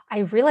I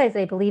realized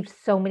I believed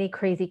so many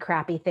crazy,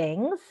 crappy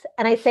things.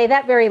 And I say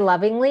that very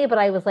lovingly, but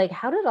I was like,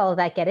 how did all of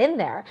that get in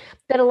there?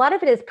 But a lot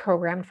of it is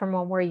programmed from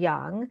when we're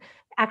young,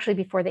 actually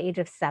before the age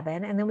of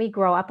 7. And then we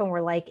grow up and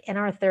we're like in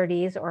our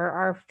 30s or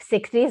our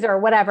 60s or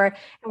whatever.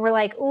 And we're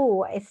like,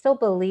 ooh, I still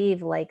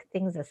believe like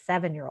things a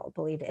 7-year-old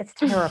believed. It's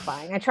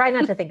terrifying. I try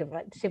not to think of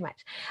it too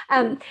much.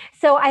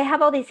 So I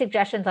have all these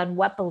suggestions on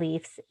what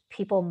beliefs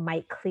people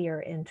might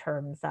clear in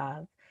terms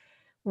of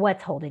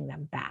what's holding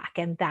them back.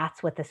 And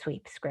that's what the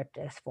sweep script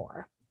is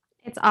for.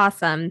 It's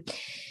awesome.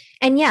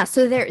 And yeah,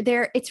 so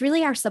it's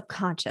really our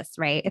subconscious,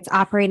 right? It's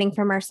operating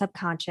from our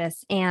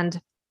subconscious.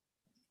 And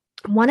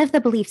one of the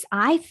beliefs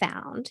I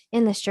found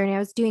in this journey, I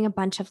was doing a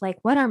bunch of like,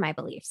 what are my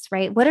beliefs,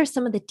 right? What are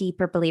some of the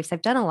deeper beliefs?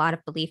 I've done a lot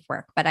of belief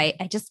work, but I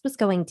just was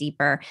going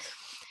deeper.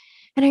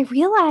 And I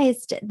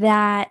realized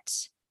that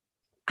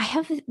I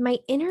have my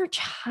inner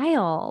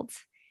child.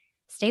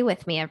 Stay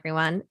with me,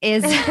 everyone.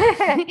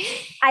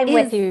 I'm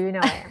with you, you know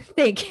I am.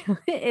 Thank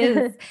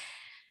you.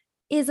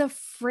 Is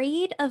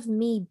afraid of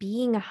me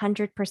being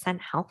 100%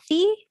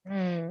 healthy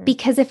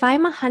because if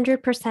I'm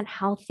 100%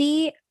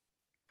 healthy,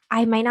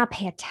 I might not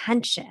pay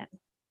attention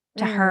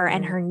to her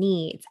and her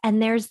needs.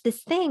 And there's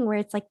this thing where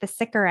it's like the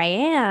sicker I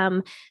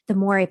am, the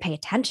more I pay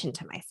attention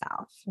to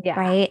myself. Yeah.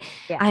 Right.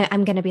 Yeah.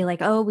 I'm going to be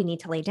like, oh, we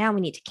need to lay down.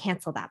 We need to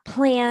cancel that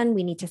plan.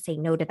 We need to say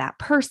no to that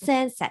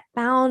person, set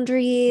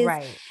boundaries,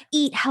 Right.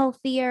 eat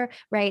healthier.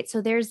 Right.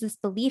 So there's this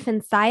belief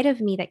inside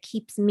of me that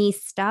keeps me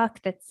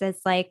stuck that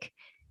says like,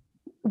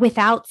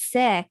 without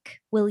sick,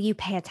 will you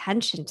pay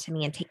attention to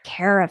me and take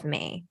care of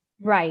me?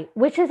 Right,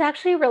 which is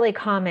actually really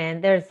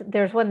common.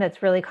 There's one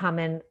that's really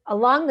common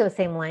along those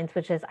same lines,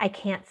 which is I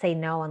can't say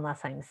no unless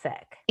I'm sick.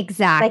 Like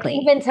Exactly.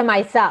 even to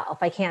myself,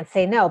 I can't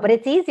say no, but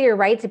it's easier,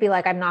 right, to be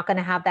like, I'm not going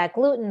to have that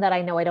gluten that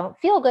I know I don't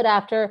feel good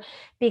after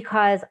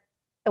because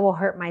it will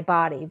hurt my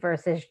body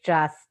versus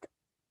just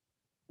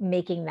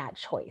making that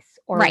choice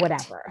or Right.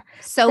 whatever.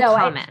 So So it's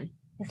common.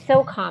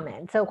 so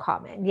common, so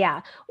common.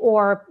 Yeah.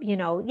 Or,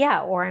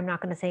 yeah, or I'm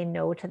not going to say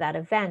no to that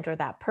event or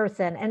that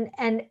person.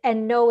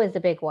 And no is a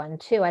big one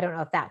too. I don't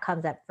know if that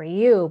comes up for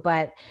you,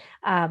 but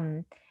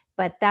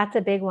that's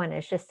a big one,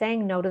 is just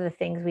saying no to the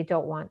things we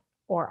don't want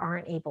or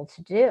aren't able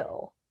to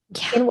do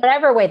Yeah. in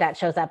whatever way that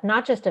shows up,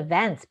 not just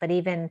events, but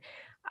even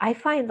I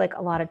find like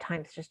a lot of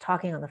times just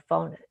talking on the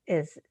phone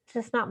is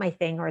just not my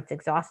thing, or it's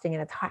exhausting.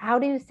 And it's how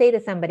do you say to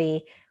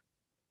somebody,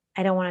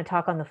 I don't wanna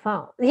talk on the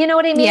phone. You know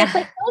what I mean? It's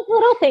like Yeah. those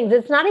little things.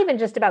 It's not even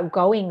just about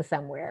going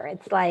somewhere.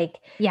 It's like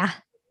Yeah.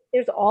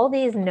 there's all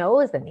these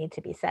no's that need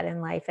to be said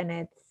in life, and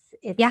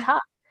it's Yeah.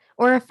 tough.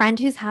 Or a friend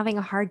who's having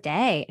a hard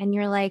day and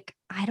you're like,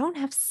 I don't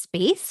have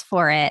space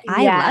for it.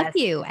 I love Yes.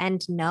 you.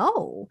 And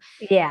no,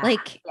 Yeah.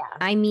 like, Yeah.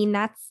 I mean,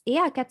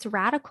 yeah, it gets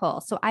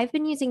radical. So I've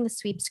been using the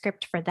sweep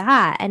script for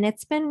that, and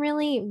it's been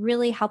really,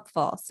 really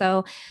helpful.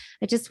 So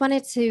I just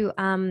wanted to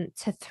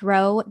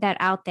throw that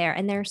out there.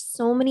 And there's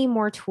so many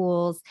more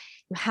tools.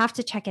 You have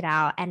to check it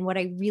out. And what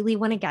I really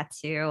want to get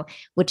to,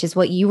 which is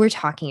what you were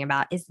talking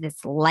about, is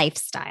this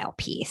lifestyle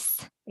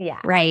piece, Yeah.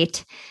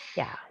 right?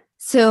 Yeah.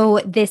 So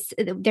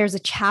there's a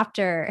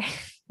chapter,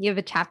 you have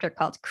a chapter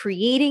called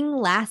Creating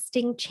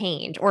Lasting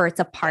Change, or it's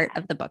a part Yeah.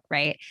 of the book,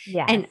 right?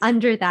 Yes. And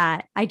under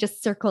that, I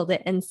just circled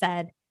it and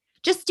said,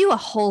 just do a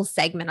whole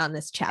segment on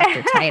this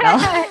chapter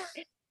title.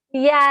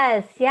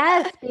 Yes,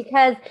 yes,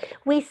 because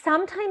we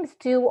sometimes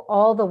do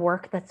all the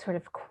work that's sort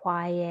of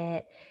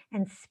quiet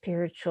and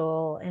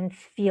spiritual and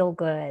feel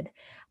good.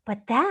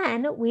 But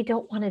then we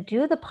don't want to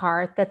do the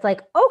part that's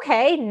like,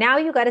 okay, now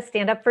you got to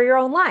stand up for your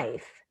own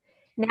life.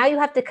 Now you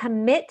have to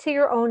commit to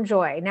your own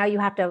joy. Now you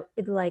have to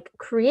like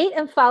create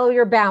and follow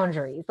your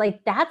boundaries.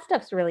 Like that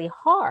stuff's really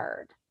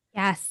hard.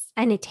 Yes,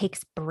 and it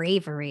takes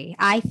bravery.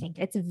 I think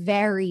it's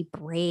very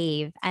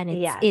brave, and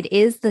Yes. it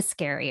is the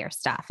scarier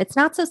stuff. It's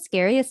not so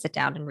scary to sit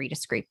down and read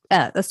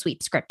a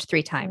sweet script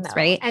 3 times, No,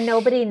 right? and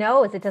nobody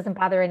knows. It doesn't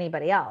bother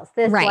anybody else.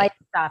 This Right. life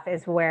stuff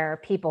is where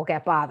people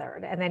get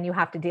bothered, and then you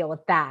have to deal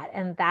with that,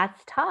 and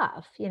that's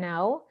tough.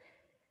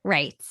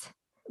 Right.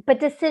 But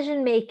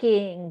decision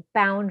making,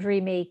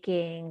 boundary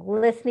making,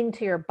 listening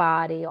to your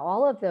body,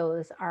 all of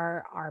those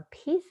are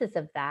pieces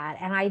of that.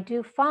 And I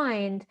do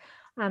find,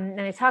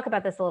 and I talk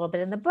about this a little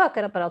bit in the book,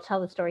 but I'll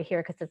tell the story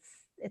here because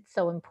it's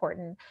so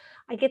important.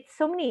 I get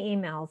so many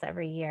emails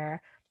every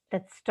year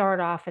that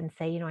start off and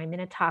say, I'm in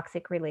a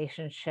toxic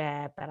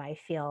relationship, and I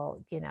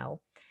feel,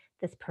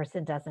 this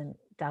person doesn't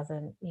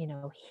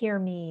hear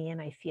me, and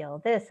I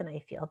feel this and I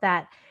feel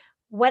that.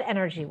 What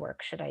energy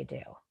work should I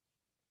do?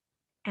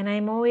 And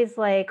I'm always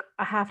like,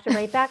 I have to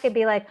write back and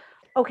be like,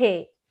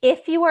 okay,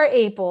 if you are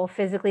able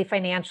physically,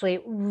 financially,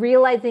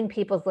 realizing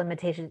people's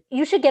limitations,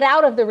 you should get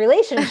out of the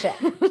relationship.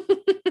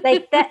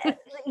 Like that,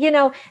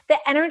 the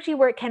energy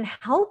work can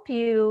help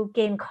you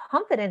gain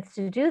confidence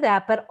to do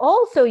that, but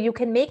also you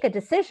can make a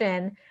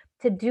decision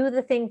to do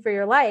the thing for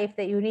your life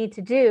that you need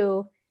to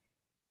do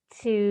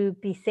to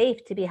be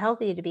safe, to be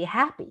healthy, to be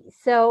happy.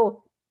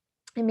 So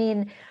I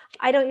mean,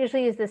 I don't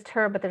usually use this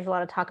term, but there's a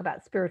lot of talk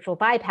about spiritual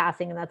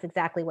bypassing, and that's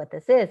exactly what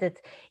this is.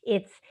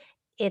 It's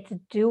it's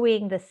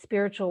doing the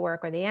spiritual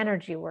work or the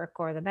energy work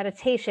or the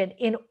meditation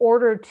in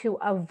order to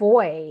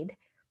avoid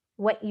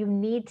what you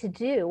need to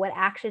do, what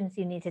actions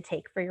you need to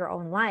take for your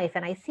own life.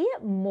 And I see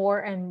it more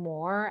and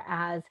more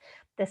as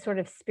this sort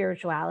of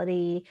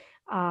spirituality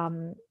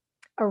um,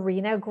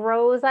 arena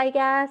grows, I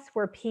guess,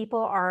 where people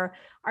are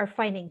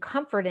finding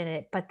comfort in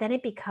it, but then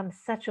it becomes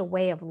such a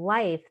way of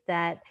life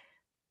that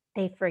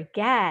they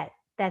forget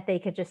that they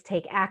could just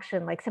take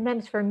action. Like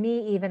sometimes for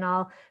me, even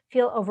I'll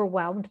feel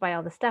overwhelmed by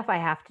all the stuff I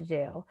have to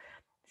do.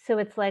 So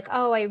it's like,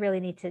 oh, I really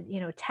need to,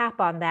 tap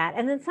on that.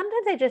 And then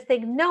sometimes I just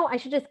think, no, I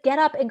should just get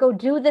up and go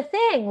do the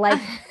thing.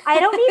 Like I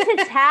don't need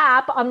to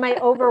tap on my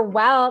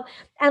overwhelm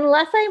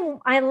unless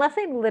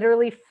I'm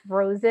literally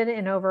frozen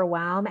in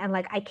overwhelm and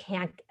like I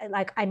can't,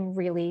 like I'm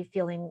really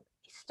feeling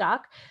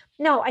stuck.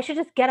 No, I should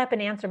just get up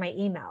and answer my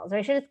emails, or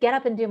I should just get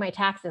up and do my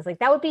taxes. Like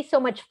that would be so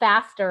much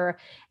faster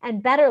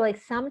and better.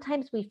 Like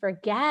sometimes we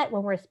forget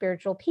when we're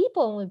spiritual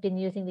people and we've been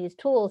using these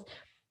tools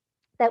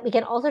that we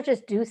can also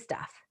just do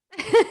stuff,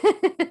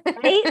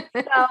 right?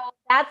 So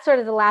that's sort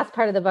of the last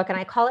part of the book. And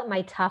I call it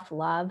my tough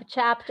love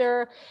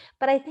chapter,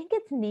 but I think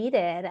it's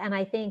needed. And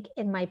I think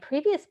in my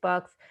previous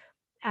books,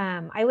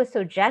 I was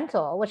so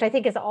gentle, which I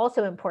think is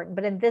also important.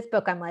 But in this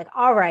book, I'm like,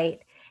 all right,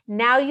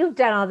 now you've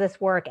done all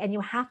this work and you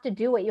have to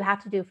do what you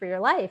have to do for your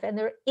life. And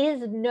there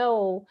is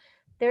no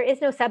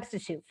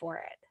substitute for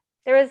it.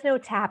 There is no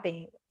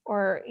tapping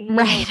or,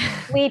 Right.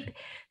 sweep.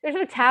 There's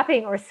no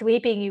tapping or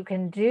sweeping you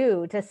can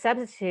do to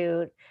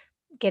substitute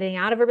getting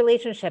out of a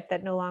relationship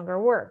that no longer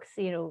works,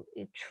 and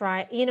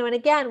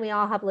again, we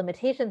all have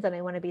limitations and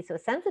I want to be so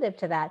sensitive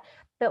to that.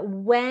 But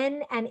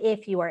when and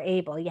if you are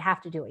able, you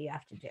have to do what you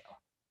have to do.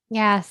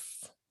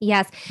 Yes.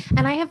 Yes.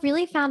 And I have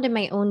really found in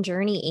my own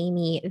journey,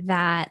 Amy,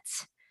 that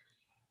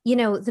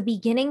the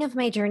beginning of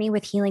my journey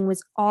with healing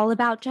was all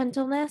about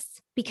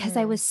gentleness because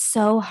I Mm, was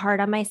so hard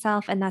on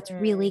myself. And that's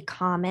really mm,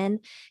 common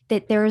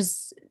that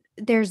there's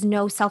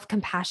no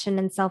self-compassion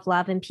and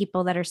self-love in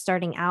people that are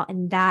starting out.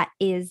 And that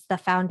is the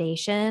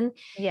foundation.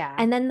 yeah.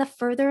 And then the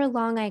further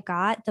along I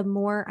got, the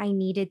more I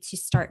needed to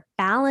start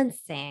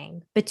balancing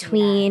Yes.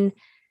 between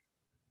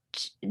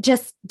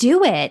just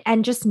do it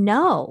and just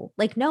know,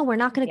 like, no, we're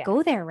not going to Yes.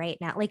 go there right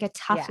now. Like a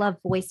tough Yeah. love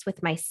voice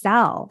with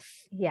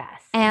myself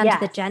Yes. and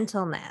the Yes.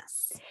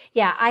 gentleness.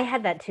 Yeah, I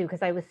had that too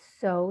because I was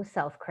so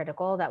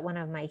self-critical that one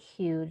of my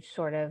huge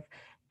sort of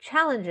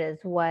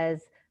challenges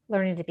was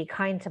learning to be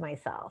kind to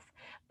myself.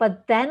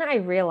 But then I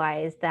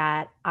realized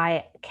that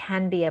I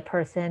can be a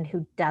person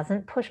who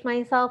doesn't push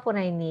myself when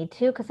I need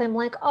to because I'm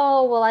like,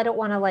 oh, well, I don't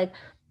want to like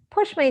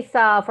push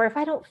myself, or if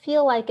I don't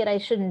feel like it, I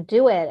shouldn't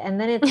do it. And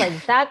then it's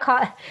like that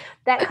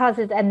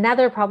causes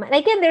another problem.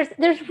 And again,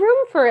 there's room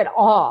for it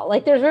all.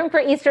 Like there's room for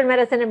Eastern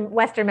medicine and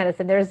Western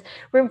medicine. There's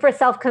room for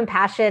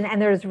self-compassion,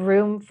 and there's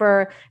room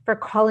for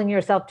calling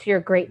yourself to your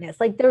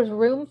greatness. Like there's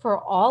room for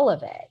all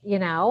of it.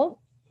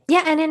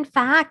 Yeah. And in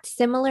fact,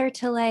 similar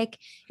to like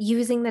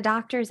using the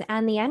doctors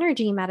and the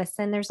energy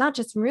medicine, there's not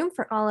just room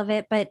for all of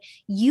it, but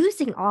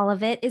using all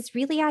of it is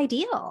really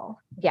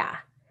ideal, Yeah.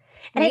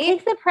 And it right?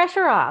 takes the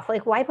pressure off.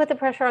 Like, why put the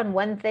pressure on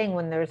one thing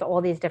when there's all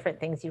these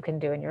different things you can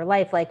do in your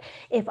life? Like,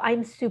 if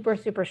I'm super,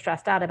 super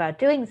stressed out about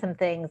doing some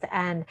things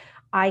and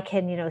I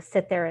can,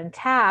 sit there and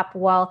tap,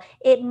 well,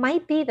 it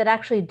might be that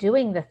actually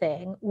doing the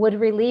thing would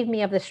relieve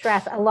me of the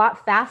stress a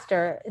lot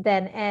faster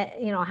than,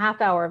 a half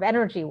hour of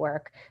energy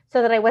work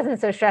so that I wasn't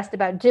so stressed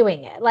about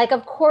doing it. Like,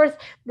 of course,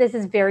 this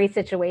is very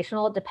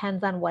situational. It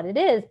depends on what it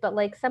is, but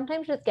like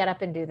sometimes just get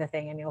up and do the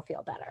thing and you'll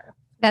feel better.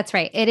 That's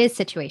right. It is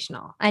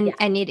situational. And Yeah.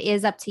 and it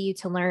is up to you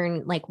to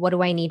learn, like, what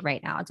do I need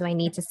right now? Do I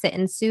need to sit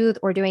and soothe,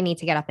 or do I need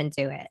to get up and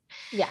do it?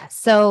 Yes.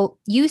 So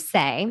you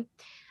say,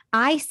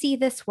 I see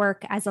this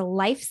work as a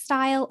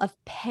lifestyle of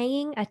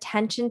paying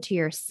attention to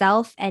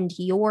yourself and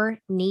your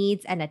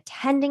needs and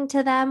attending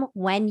to them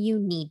when you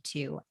need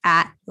to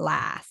at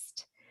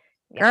last.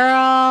 Yeah.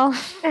 Girl.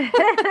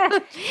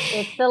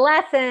 It's the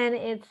lesson.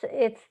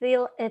 It's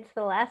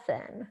the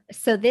lesson.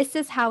 So this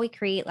is how we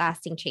create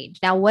lasting change.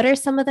 Now, what are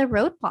some of the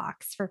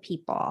roadblocks for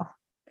people?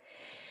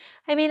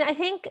 I mean, I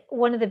think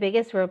one of the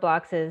biggest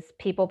roadblocks is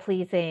people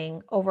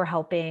pleasing, over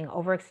helping,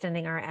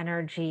 overextending our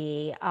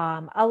energy.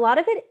 A lot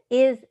of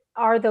it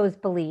are those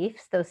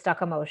beliefs, those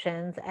stuck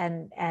emotions,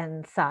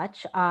 and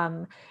such.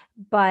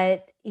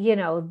 But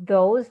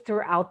those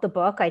throughout the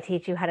book, I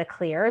teach you how to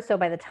clear. So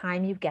by the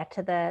time you get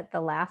to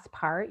the last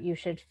part, you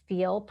should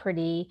feel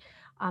pretty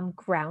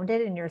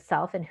grounded in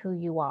yourself and who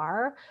you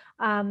are.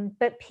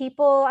 But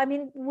people, I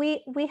mean,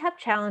 we have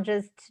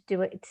challenges to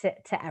do it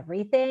to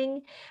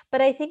everything,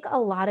 but I think a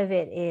lot of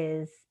it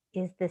is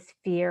this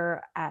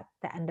fear at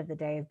the end of the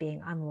day of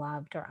being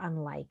unloved or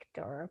unliked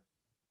or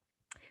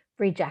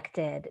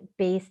rejected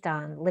based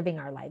on living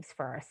our lives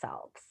for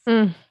ourselves.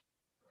 Mm,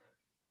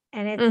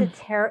 And mm.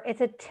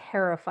 it's a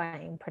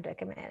terrifying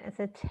predicament. It's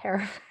a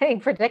terrifying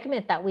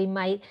predicament that we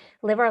might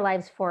live our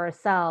lives for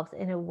ourselves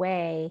in a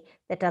way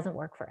that doesn't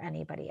work for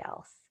anybody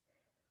else.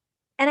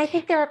 And I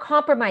think there are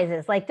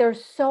compromises. Like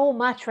there's so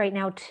much right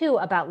now too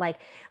about like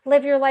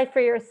live your life for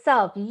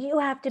yourself. You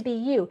have to be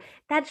you.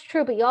 That's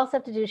true, but you also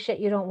have to do shit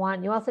you don't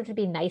want. You also have to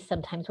be nice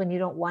sometimes when you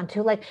don't want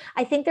to. Like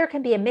I think there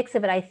can be a mix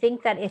of it. I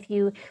think that if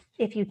you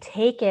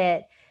take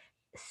it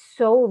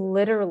so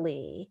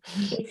literally,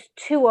 it's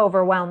too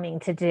overwhelming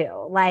to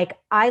do. Like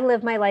I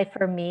live my life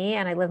for me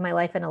and I live my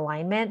life in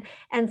alignment.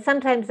 And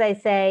sometimes I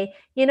say,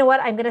 you know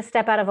what, I'm going to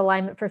step out of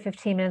alignment for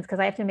 15 minutes because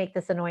I have to make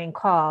this annoying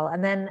call.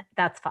 And then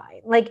that's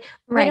fine. Like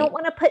I don't Right.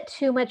 want to put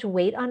too much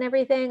weight on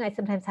everything. I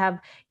sometimes have,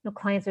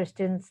 clients or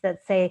students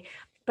that say,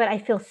 but I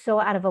feel so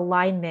out of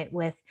alignment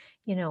with,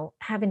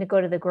 having to go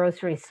to the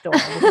grocery store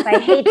because I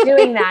hate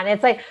doing that. And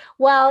it's like,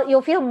 well,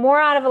 you'll feel more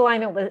out of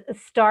alignment with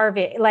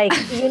starving. Like,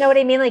 you know what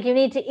I mean? Like you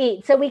need to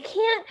eat. So we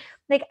can't,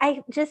 like,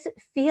 I just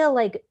feel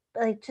like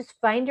just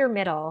find your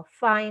middle,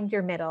 find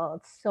your middle.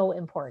 It's so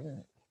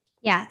important.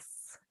 Yes.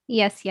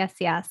 Yes, yes,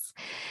 yes.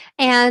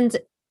 And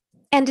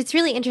it's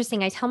really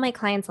interesting. I tell my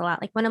clients a lot,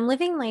 like when I'm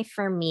living life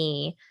for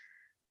me,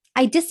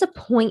 I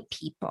disappoint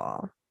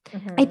people. I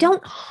Hmm.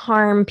 don't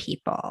harm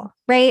people,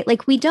 right?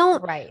 Like we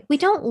don't Right. we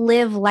don't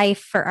live life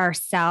for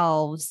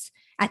ourselves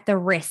at the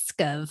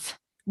risk of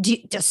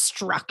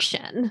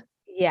destruction,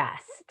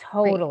 Yes,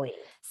 right? totally.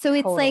 So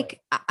it's Totally.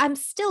 like I'm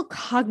still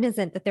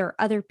cognizant that there are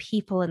other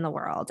people in the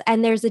world,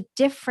 and there's a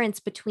difference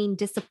between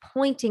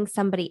disappointing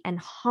somebody and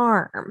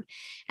harm.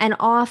 And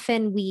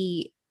often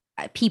we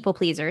people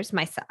pleasers,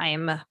 myself, I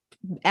am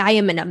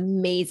an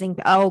amazing,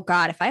 oh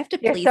God, if I have to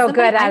You're please so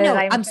somebody, good I at it. know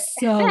I'm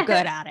so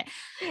good at it.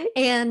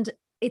 And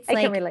it's I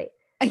can like relate.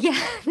 Yeah.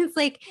 It's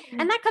like,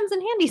 and that comes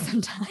in handy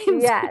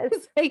sometimes. Yes.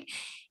 It's like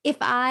if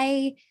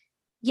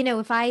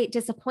if I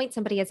disappoint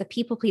somebody as a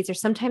people pleaser,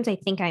 sometimes I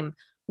think I'm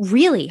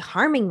really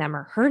harming them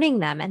or hurting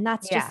them. And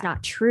that's just Yeah.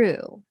 not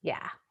true.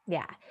 Yeah.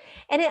 Yeah.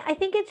 And I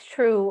think it's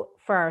true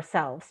for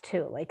ourselves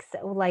too. Like,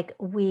 so, like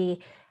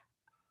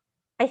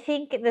I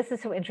think this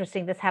is so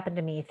interesting. This happened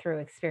to me through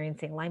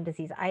experiencing Lyme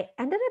disease. I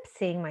ended up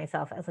seeing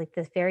myself as like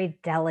this very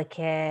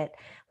delicate,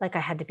 like I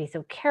had to be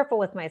so careful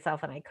with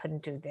myself and I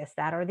couldn't do this,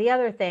 that, or the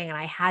other thing. And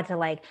I had to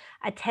like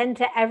attend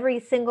to every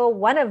single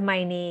one of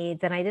my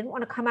needs. And I didn't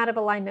want to come out of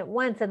alignment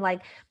once. And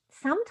like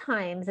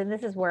sometimes, and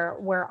this is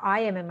where I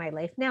am in my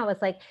life now,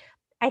 it's like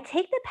I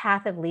take the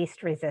path of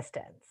least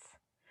resistance.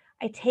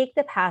 I take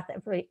the path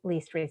of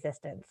least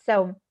resistance.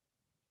 So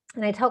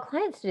and I tell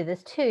clients to do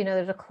this too.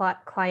 There's a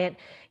client,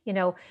 you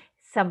know,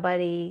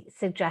 somebody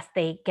suggests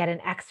they get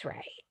an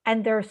x-ray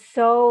and they're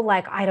so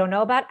like, I don't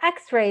know about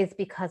x-rays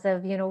because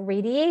of,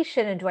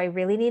 radiation. And do I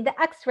really need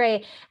the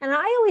x-ray? And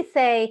I always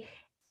say,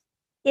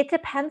 it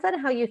depends on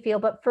how you feel.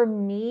 But for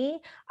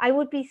me, I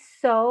would be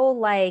so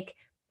like,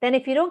 then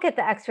if you don't get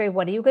the x-ray,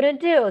 what are you going to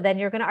do?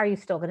 Then are you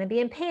still going to be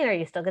in pain? Are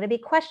you still going to be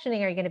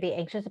questioning? Are you going to be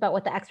anxious about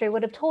what the x-ray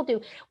would have told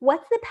you?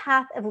 What's the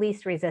path of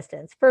least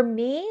resistance? For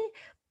me,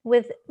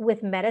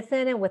 with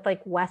medicine and with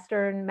like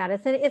Western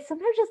medicine, it's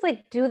sometimes just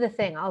like, do the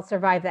thing. I'll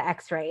survive the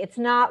x-ray. It's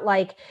not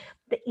like,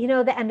 the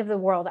end of the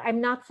world. I'm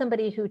not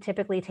somebody who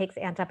typically takes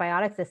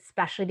antibiotics,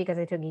 especially because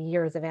I took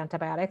years of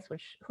antibiotics,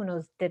 which who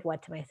knows did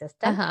what to my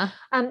system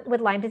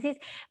with Lyme disease.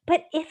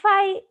 But if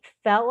I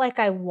felt like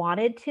I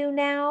wanted to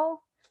now,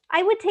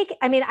 I would take,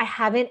 I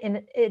haven't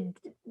in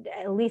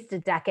at least a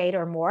decade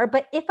or more,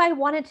 but if I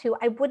wanted to,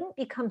 I wouldn't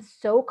become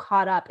so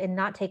caught up in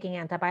not taking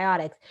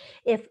antibiotics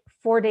if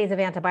 4 days of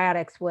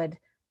antibiotics would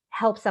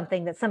help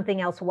something that something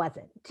else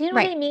wasn't. Do you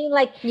know what I mean?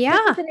 Like, Yeah.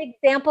 this is an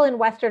example in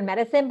Western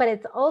medicine, but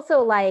it's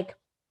also like,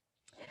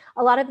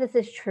 a lot of this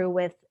is true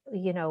with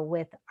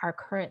with our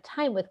current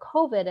time with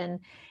COVID,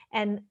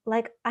 and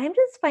like I'm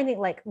just finding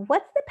like,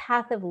 what's the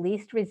path of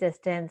least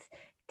resistance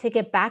to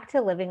get back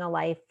to living a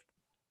life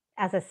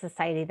as a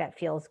society that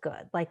feels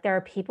good? Like, there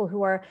are people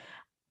who are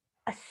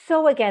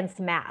so against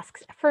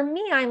masks. For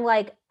me, I'm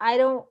like, I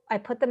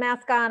put the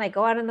mask on, I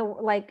go out in the,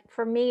 like,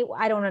 for me,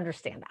 I don't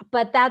understand that.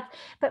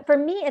 But for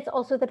me, it's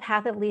also the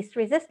path of least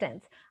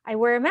resistance. I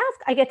wear a mask,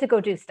 I get to go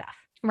do stuff.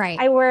 Right.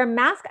 I wear a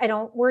mask, I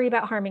don't worry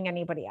about harming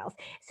anybody else.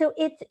 So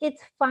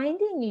it's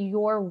finding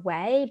your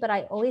way, but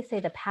I always say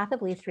the path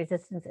of least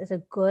resistance is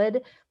a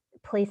good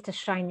place to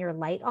shine your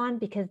light on,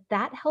 because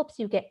that helps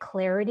you get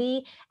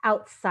clarity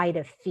outside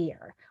of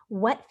fear.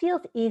 What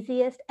feels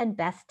easiest and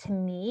best to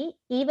me,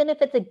 even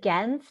if it's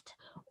against,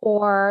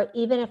 or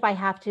even if I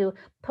have to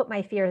put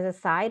my fears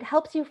aside,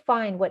 helps you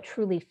find what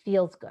truly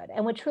feels good.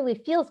 And what truly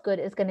feels good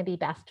is going to be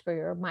best for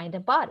your mind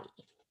and body.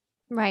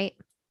 Right.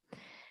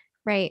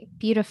 Right.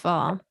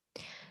 Beautiful.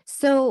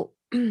 So,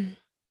 in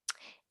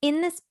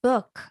this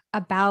book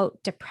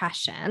about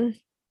depression,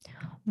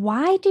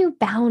 why do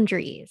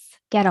boundaries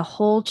get a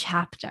whole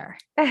chapter?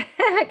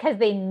 Because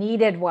they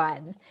needed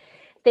one.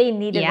 They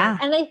needed one.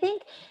 And I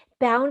think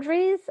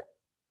boundaries,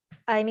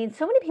 so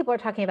many people are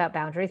talking about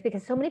boundaries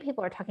because so many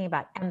people are talking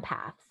about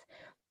empaths.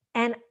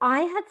 And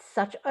I had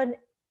such an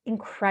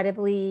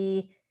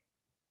incredibly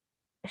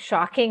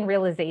shocking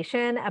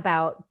realization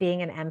about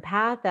being an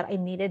empath that I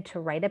needed to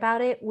write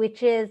about it,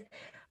 which is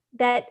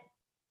that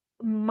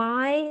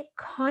my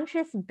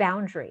conscious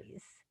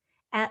boundaries,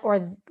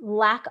 or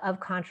lack of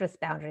conscious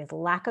boundaries,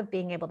 lack of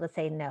being able to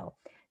say no,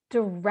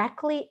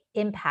 directly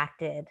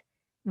impacted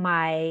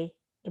my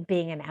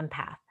being an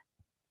empath.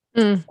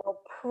 So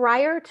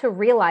prior to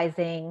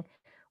realizing,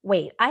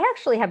 wait, I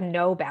actually have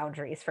no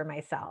boundaries for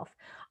myself,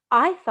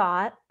 I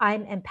thought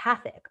I'm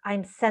empathic,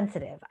 I'm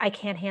sensitive, I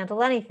can't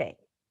handle anything.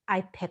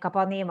 I pick up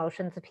on the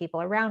emotions of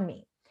people around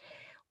me.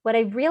 What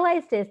I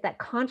realized is that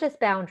conscious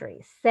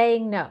boundaries,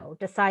 saying no,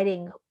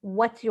 deciding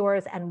what's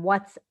yours and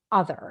what's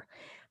other,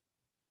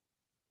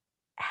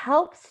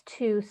 helps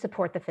to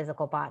support the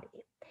physical body.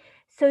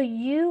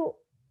 So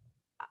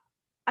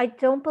I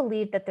don't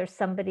believe that there's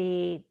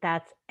somebody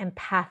that's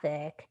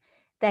empathic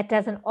that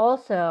doesn't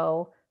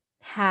also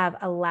have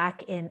a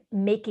lack in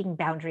making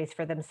boundaries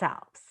for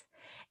themselves.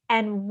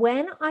 And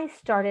when I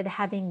started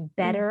having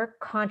better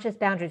conscious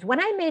boundaries, when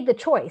I made the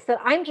choice that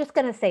I'm just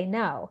going to say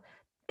no,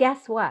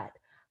 guess what?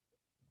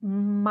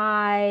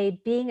 My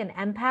being an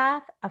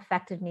empath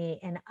affected me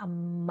in a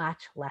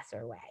much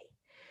lesser way.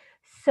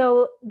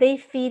 So they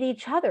feed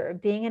each other.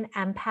 Being an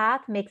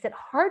empath makes it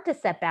hard to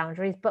set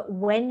boundaries, but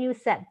when you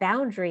set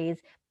boundaries,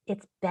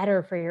 it's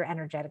better for your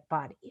energetic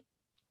body.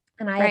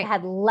 And I have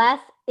had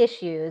less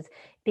issues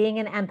being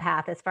an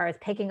empath as far as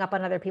picking up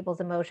on other people's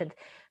emotions,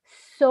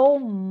 so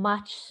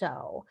much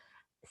so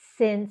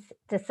since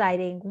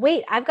deciding,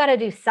 wait, I've got to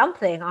do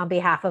something on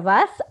behalf of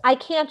us. I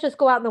can't just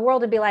go out in the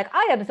world and be like,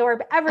 I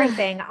absorb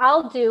everything.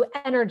 I'll do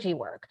energy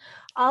work.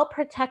 I'll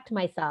protect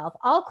myself.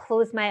 I'll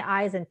close my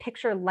eyes and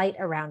picture light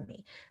around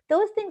me.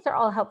 Those things are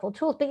all helpful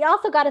tools, but you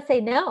also got to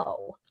say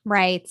no.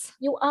 Right.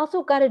 You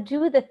also got to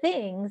do the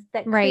things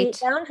that create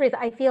Right. boundaries.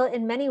 I feel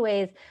in many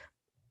ways,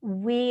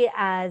 we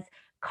as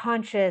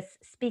conscious,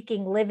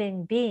 speaking,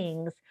 living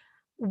beings,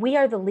 we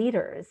are the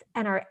leaders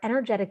and our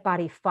energetic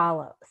body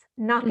follows,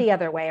 not Mm. the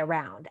other way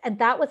around. And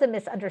that was a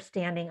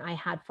misunderstanding I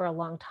had for a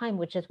long time,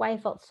 which is why I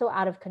felt so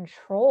out of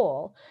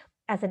control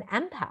as an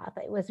empath.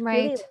 It was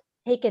really Right.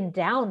 taken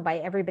down by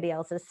everybody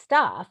else's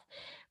stuff.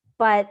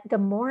 But the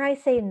more I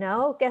say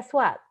no, guess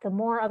what? The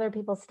more other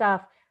people's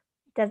stuff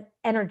does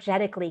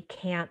energetically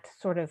can't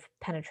sort of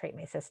penetrate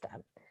my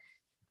system.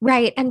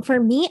 Right. And for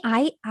me,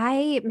 I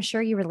am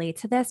sure you relate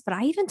to this, but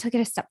I even took it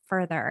a step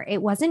further.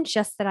 It wasn't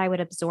just that I would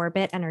absorb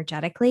it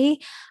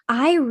energetically.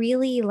 I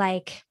really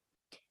like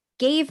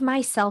gave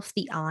myself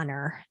the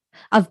honor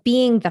of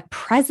being the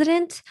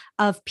president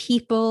of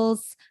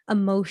people's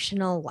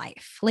emotional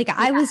life. Like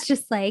I Yeah, was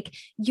just like,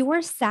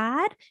 you're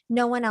sad,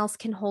 no one else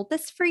can hold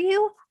this for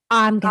you.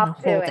 I'm going to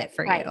I'll do hold it. it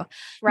for Right. you.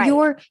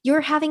 Right.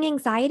 You're having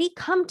anxiety,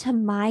 come to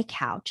my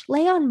couch,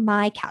 lay on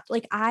my couch.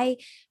 Like I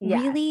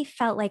Yes. really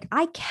felt like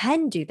I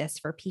can do this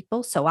for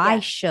people, so I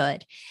Yes.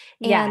 should.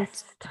 And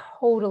Yes.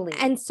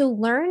 Totally. so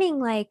learning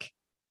like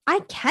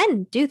I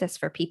can do this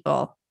for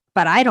people,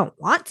 but I don't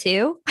want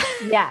to.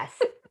 Yes.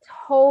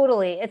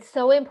 Totally. It's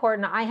so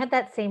important. I had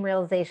that same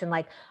realization.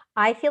 Like,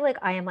 I feel like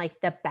I am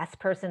like the best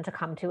person to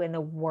come to in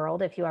the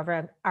world if you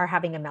ever are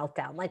having a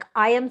meltdown. Like,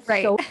 I am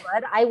Right. so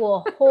good. I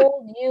will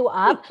hold you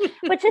up.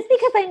 But just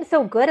because I'm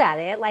so good at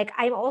it, like,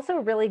 I'm also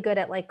really good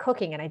at like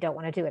cooking and I don't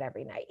want to do it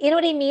every night. You know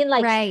what I mean?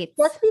 Like, Right.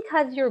 just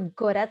because you're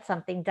good at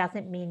something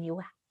doesn't mean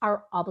you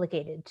are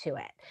obligated to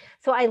it.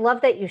 So I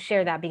love that you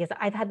share that because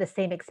I've had the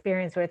same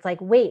experience where it's like,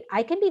 wait,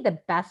 I can be the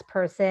best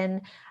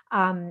person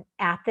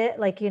at it.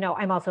 Like,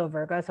 I'm also a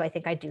Virgo, so I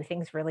think I do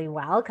things really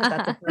well because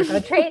that's Uh-huh. a Virgo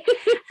trait.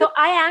 So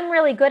I am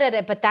really good at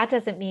it, but that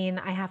doesn't mean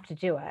I have to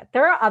do it.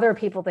 There are other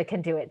people that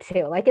can do it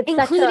too. Like it's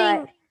such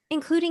a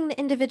including the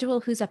individual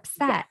who's yes,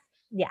 upset,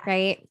 yes,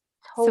 right?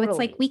 So it's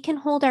like totally. we can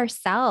hold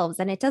ourselves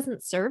and it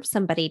doesn't serve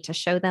somebody to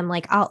show them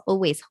like I'll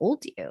always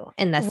hold you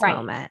in this Right.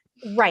 moment.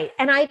 Right.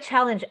 And I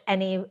challenge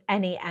any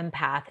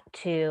empath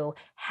to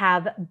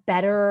have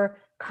better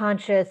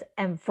conscious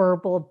and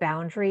verbal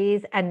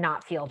boundaries and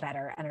not feel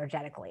better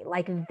energetically.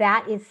 Like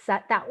that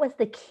was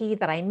the key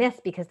that I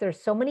missed because there's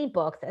so many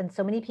books and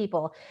so many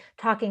people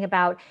talking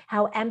about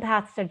how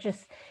empaths are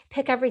just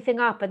pick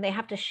everything up and they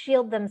have to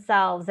shield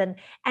themselves and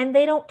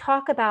they don't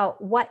talk about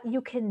what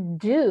you can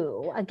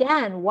do.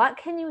 Again, what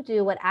can you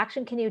do? What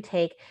action can you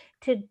take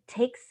to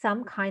take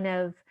some kind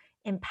of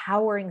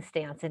empowering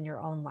stance in your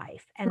own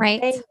life and Right.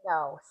 saying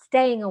no,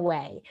 staying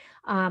away,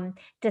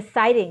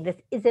 deciding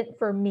this isn't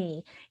for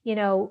me.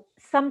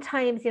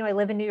 Sometimes, I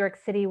live in New York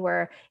City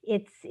where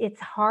it's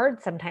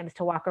hard sometimes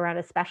to walk around,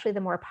 especially the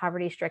more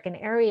poverty stricken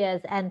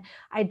areas. And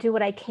I do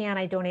what I can.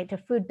 I donate to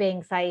food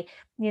banks.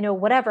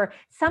 Whatever.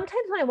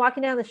 Sometimes when I'm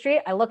walking down the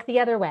street, I look the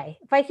other way.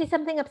 If I see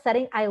something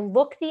upsetting, I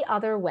look the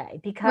other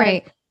way because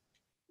Right.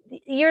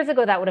 years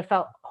ago that would have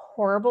felt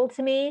horrible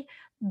to me,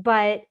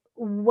 but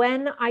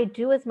when I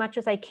do as much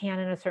as I can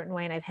in a certain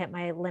way and I've hit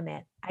my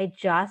limit,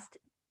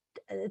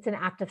 it's an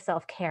act of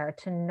self-care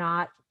to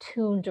not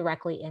tune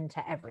directly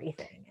into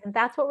everything. And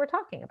that's what we're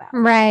talking about.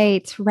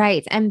 Right,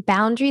 right. And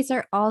boundaries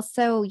are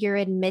also your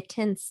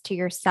admittance to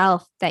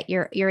yourself that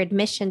your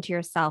admission to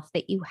yourself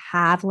that you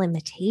have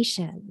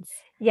limitations.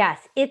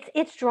 Yes,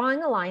 it's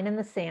drawing a line in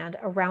the sand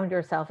around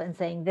yourself and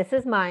saying this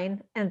is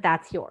mine and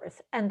that's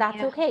yours. And that's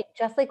Yeah. okay.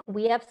 Just like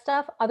we have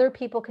stuff, other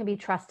people can be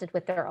trusted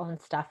with their own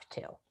stuff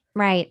too.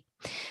 Right.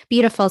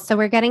 Beautiful. So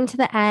we're getting to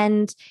the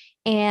end.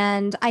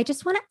 And I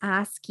just want to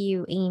ask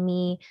you,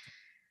 Amy,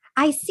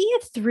 I see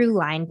a through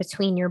line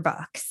between your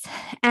books.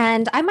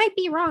 And I might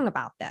be wrong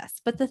about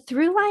this, but the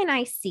through line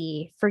I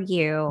see for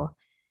you,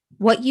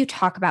 what you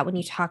talk about when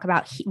you talk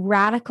about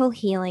radical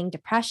healing,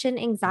 depression,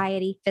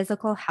 anxiety,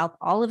 physical health,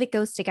 all of it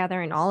goes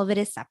together and all of it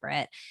is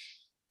separate.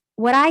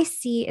 What I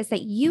see is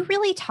that you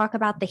really talk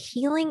about the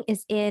healing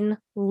is in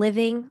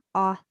living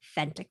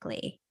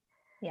authentically.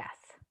 Yes.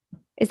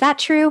 Is that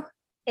true?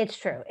 It's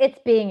true. It's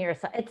being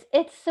yourself.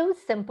 It's so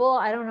simple.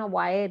 I don't know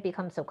why it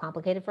becomes so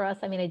complicated for us.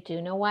 I mean, I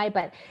do know why,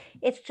 but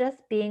it's just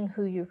being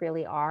who you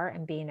really are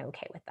and being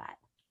okay with that.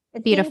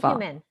 It's being Beautiful.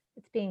 human.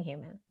 It's being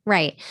human.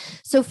 Right.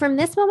 So from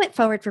this moment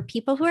forward, for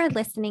people who are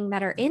listening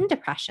that are in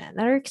depression,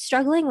 that are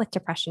struggling with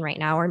depression right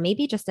now, or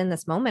maybe just in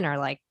this moment are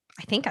like,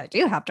 I think I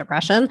do have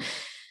depression.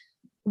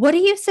 What do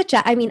you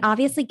suggest? I mean,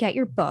 obviously get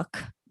your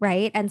book,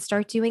 right? And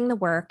start doing the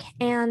work.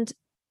 And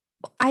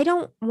I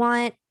don't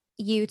want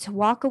you to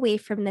walk away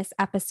from this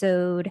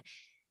episode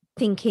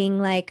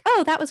thinking like,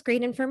 oh, that was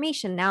great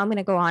information. Now I'm going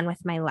to go on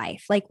with my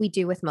life, like we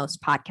do with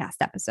most podcast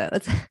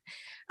episodes.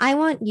 I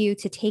want you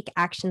to take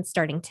action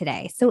starting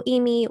today. So,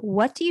 Amy,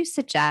 what do you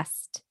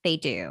suggest they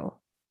do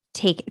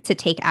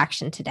take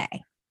action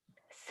today?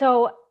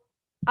 So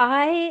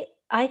I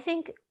I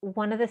think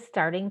one of the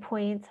starting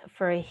points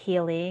for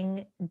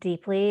healing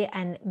deeply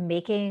and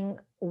making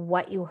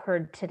what you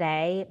heard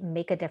today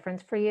make a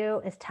difference for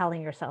you is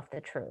telling yourself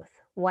the truth.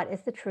 What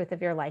is the truth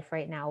of your life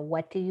right now?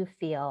 What do you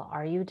feel?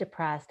 Are you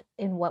depressed?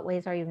 In what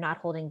ways are you not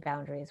holding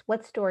boundaries?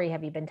 What story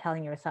have you been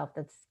telling yourself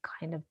that's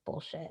kind of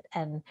bullshit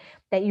and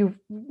that you,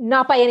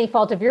 not by any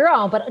fault of your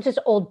own, but just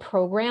old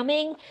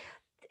programming?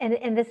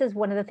 And this is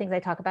one of the things I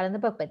talk about in the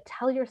book, but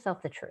tell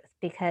yourself the truth,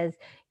 because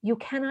you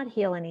cannot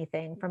heal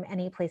anything from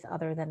any place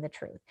other than the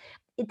truth.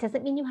 It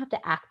doesn't mean you have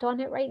to act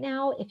on it right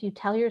now. If you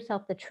tell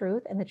yourself the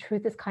truth and the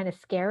truth is kind of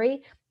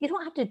scary, you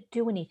don't have to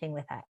do anything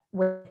with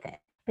it.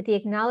 But the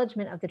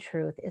acknowledgement of the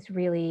truth is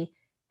really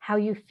how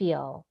you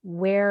feel,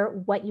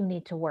 what you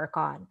need to work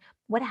on,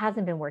 what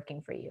hasn't been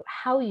working for you,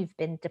 how you've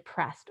been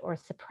depressed or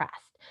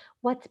suppressed,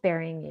 what's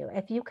burying you.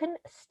 If you can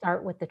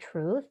start with the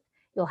truth,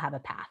 you'll have a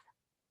path.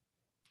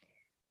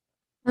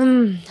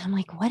 I'm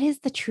like, what is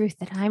the truth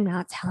that I'm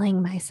not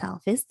telling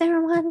myself? Is there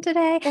one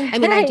today? I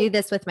mean, I do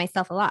this with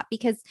myself a lot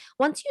because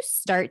once you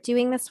start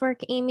doing this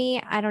work,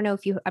 Amy, I don't know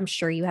if I'm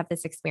sure you have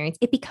this experience.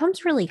 It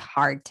becomes really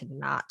hard to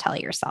not tell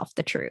yourself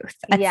the truth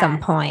at some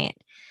Yes. point.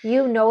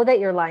 You know that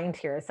you're lying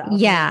to yourself.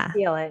 Yeah. And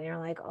you feel it and you're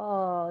like,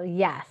 "Oh,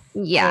 yes, I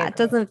Yeah. It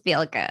agree." doesn't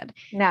feel good.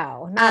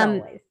 No, not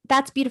always.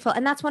 That's beautiful.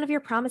 And that's one of your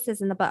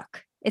promises in the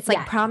book. It's like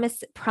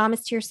Yes.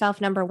 promise to yourself,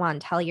 number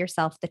one, tell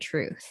yourself the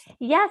truth.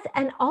 Yes,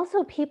 and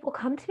also people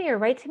come to me or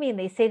write to me and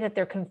they say that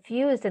they're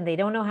confused and they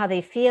don't know how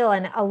they feel,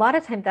 and a lot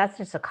of times that's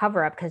just a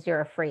cover up because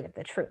you're afraid of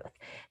the truth.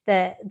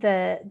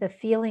 The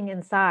feeling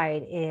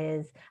inside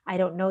is, I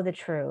don't know the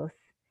truth,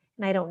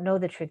 and I don't know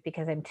the truth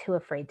because I'm too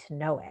afraid to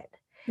know it.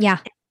 Yeah.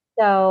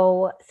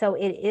 So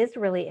it is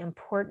really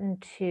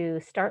important to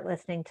start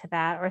listening to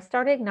that or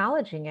start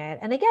acknowledging it.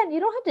 And again, you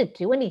don't have to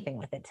do anything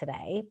with it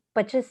today,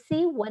 but just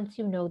see, once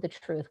you know the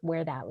truth,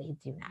 where that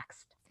leads you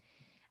next.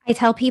 I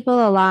tell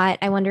people a lot,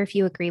 I wonder if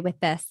you agree with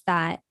this,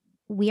 that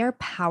we are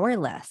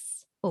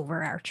powerless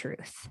over our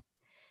truth.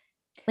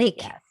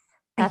 Like, Yes,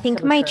 I that's think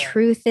so my true.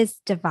 truth is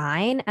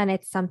divine and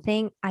it's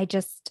something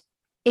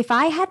if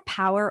I had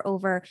power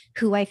over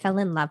who I fell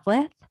in love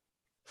with,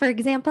 for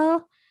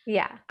example,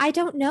 Yeah. I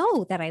don't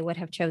know that I would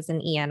have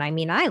chosen Ian. I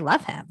mean, I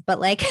love him, but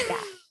like,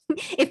 Yeah.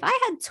 if I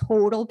had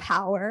total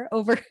power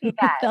over who I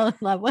Yes. fell in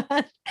love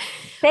with,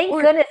 Thank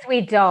or goodness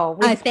we don't.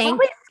 We'd thank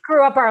probably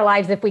screw up our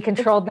lives if we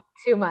controlled them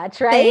too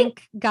much, right?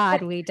 thank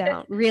God we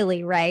don't,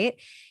 really, right?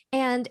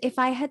 And if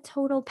I had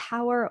total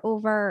power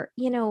over,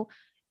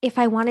 if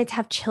I wanted to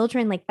have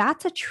children, like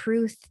that's a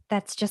truth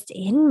that's just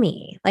in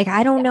me. Like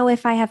I don't know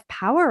if I have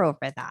power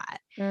over that.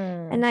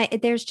 Mm,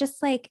 And there's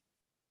just like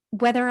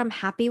whether I'm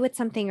happy with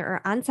something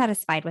or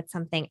unsatisfied with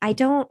something, I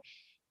don't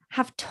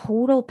have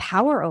total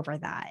power over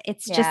that.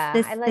 It's just yeah,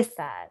 this I this like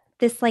that.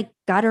 this like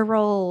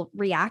guttural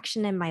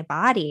reaction in my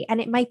body, and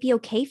it might be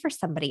okay for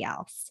somebody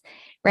else,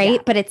 Yeah.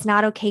 right? But it's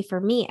not okay for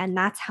me, and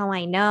that's how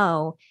I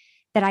know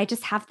that I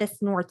just have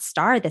this north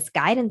star, this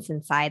guidance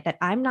inside that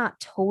I'm not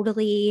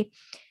totally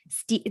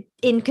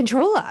in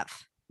control of.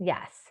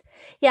 Yes.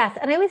 Yes,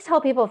 and I always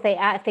tell people,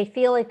 if they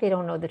feel like they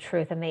don't know the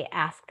truth and they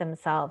ask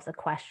themselves a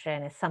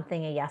question, is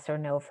something a yes or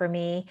no for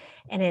me?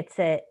 And it's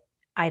a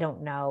I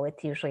don't know,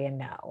 it's usually a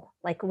no.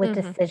 Like with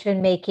Mhm.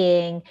 decision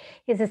making,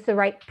 is this the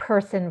right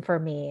person for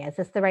me? Is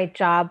this the right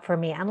job for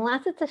me?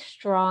 Unless it's a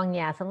strong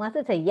yes, unless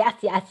it's a yes,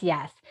 yes,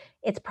 yes,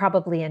 it's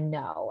probably a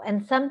no.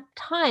 And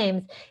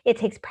sometimes it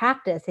takes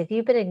practice. If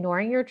you've been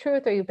ignoring your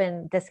truth or you've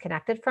been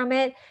disconnected from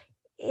it,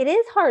 it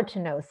is hard to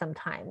know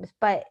sometimes,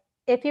 but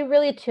if you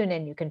really tune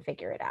in, you can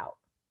figure it out.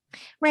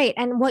 Right.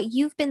 And what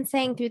you've been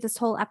saying through this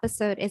whole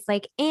episode is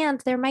like, and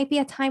there might be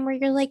a time where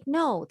you're like,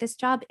 no, this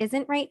job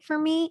isn't right for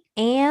me.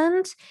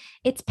 And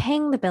it's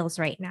paying the bills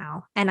right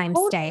now. And I'm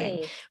staying.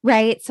 Totally.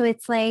 Right. So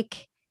it's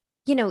like,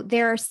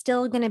 there are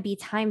still going to be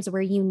times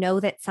where you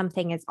know that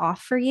something is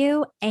off for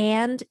you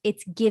and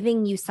it's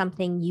giving you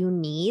something you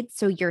need.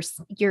 So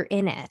you're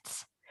in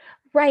it.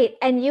 Right,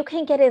 and you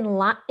can get in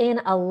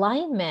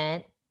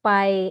alignment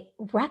by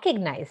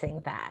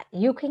recognizing that.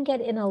 You can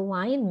get in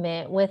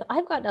alignment with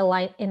I've gotten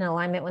in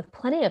alignment with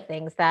plenty of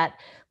things that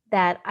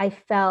I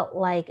felt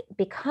like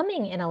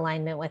becoming in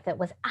alignment with it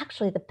was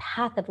actually the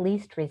path of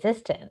least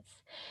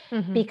resistance,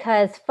 Mhm.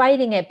 because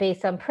fighting it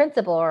based on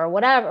principle or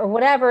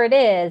whatever it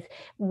is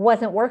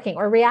wasn't working,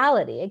 or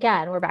reality.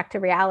 Again, we're back to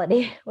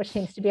reality, which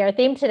seems to be our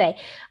theme today.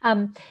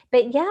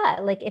 But yeah,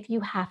 like if you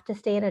have to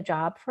stay in a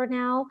job for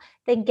now,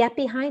 then get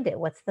behind it.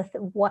 What's the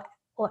what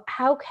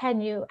how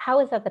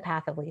is that the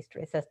path of least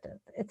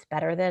resistance? It's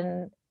better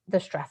than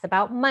the stress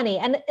about money.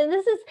 And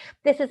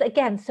this is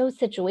again so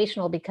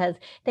situational, because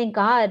thank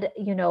God,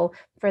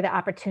 for the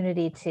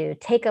opportunity to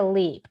take a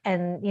leap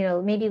and,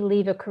 maybe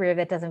leave a career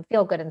that doesn't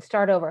feel good and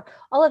start over.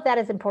 All of that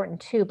is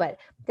important too, but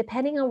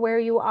depending on where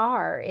you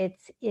are,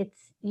 it's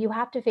you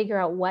have to figure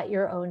out what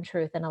your own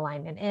truth and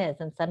alignment is.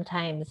 And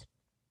sometimes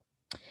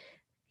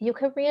you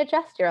could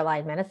readjust your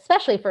alignment,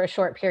 especially for a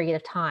short period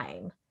of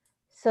time,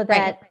 so Right.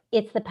 that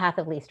it's the path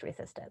of least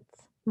resistance.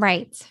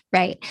 Right,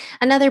 right.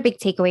 Another big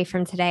takeaway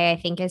from today, I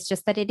think, is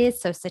just that it is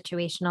so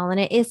situational and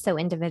it is so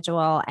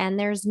individual. And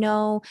there's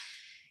no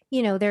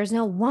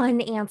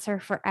one answer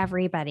for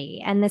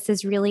everybody. And this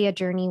is really a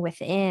journey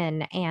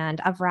within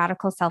and of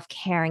radical self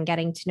care and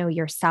getting to know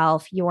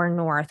yourself, your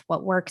north,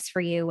 what works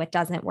for you, what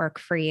doesn't work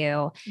for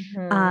you,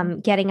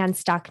 getting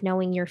unstuck,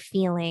 knowing your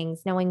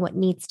feelings, knowing what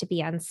needs to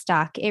be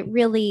unstuck. It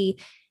really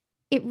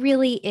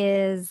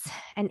is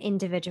an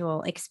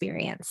individual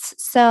experience.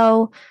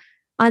 So,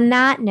 on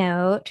that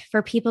note,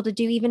 for people to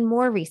do even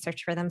more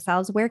research for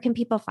themselves, where can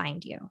people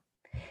find you?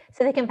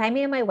 So they can find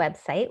me on my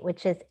website,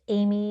 which is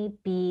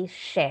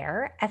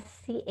amybscher,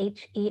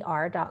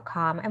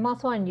 SCHER.com. I'm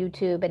also on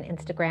YouTube and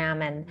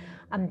Instagram and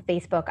on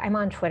Facebook. I'm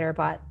on Twitter,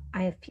 but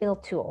I feel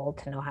too old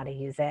to know how to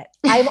use it.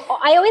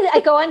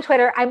 I go on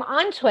Twitter. I'm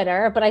on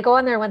Twitter, but I go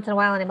on there once in a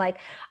while and I'm like,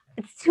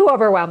 it's too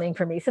overwhelming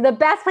for me. So the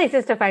best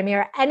places to find me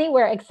are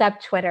anywhere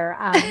except Twitter.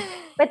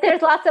 But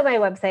there's lots on my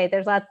website.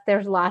 There's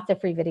lots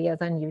of free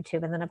videos on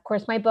YouTube. And then of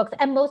course my books,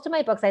 and most of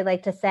my books, I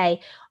like to say,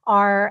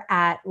 are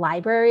at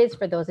libraries.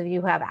 For those of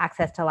you who have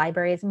access to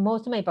libraries,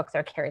 most of my books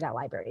are carried at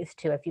libraries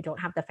too, if you don't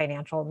have the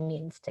financial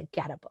means to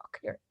get a book,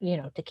 to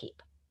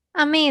keep.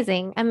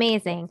 Amazing.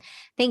 Amazing.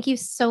 Thank you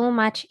so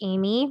much,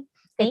 Amy.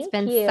 It's Thank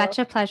been you. such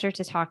a pleasure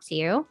to talk to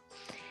you.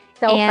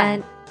 So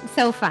And fun.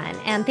 so fun.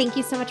 And thank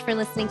you so much for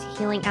listening to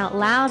Healing Out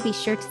Loud. Be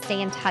sure to stay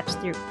in touch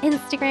through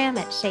Instagram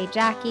at Shay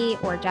Jackie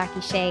or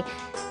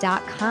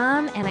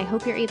JackieShay.com. And I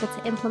hope you're able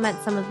to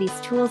implement some of these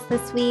tools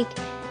this week.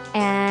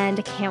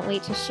 And can't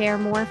wait to share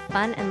more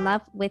fun and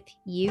love with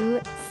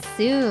you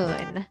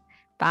soon.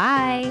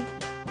 Bye.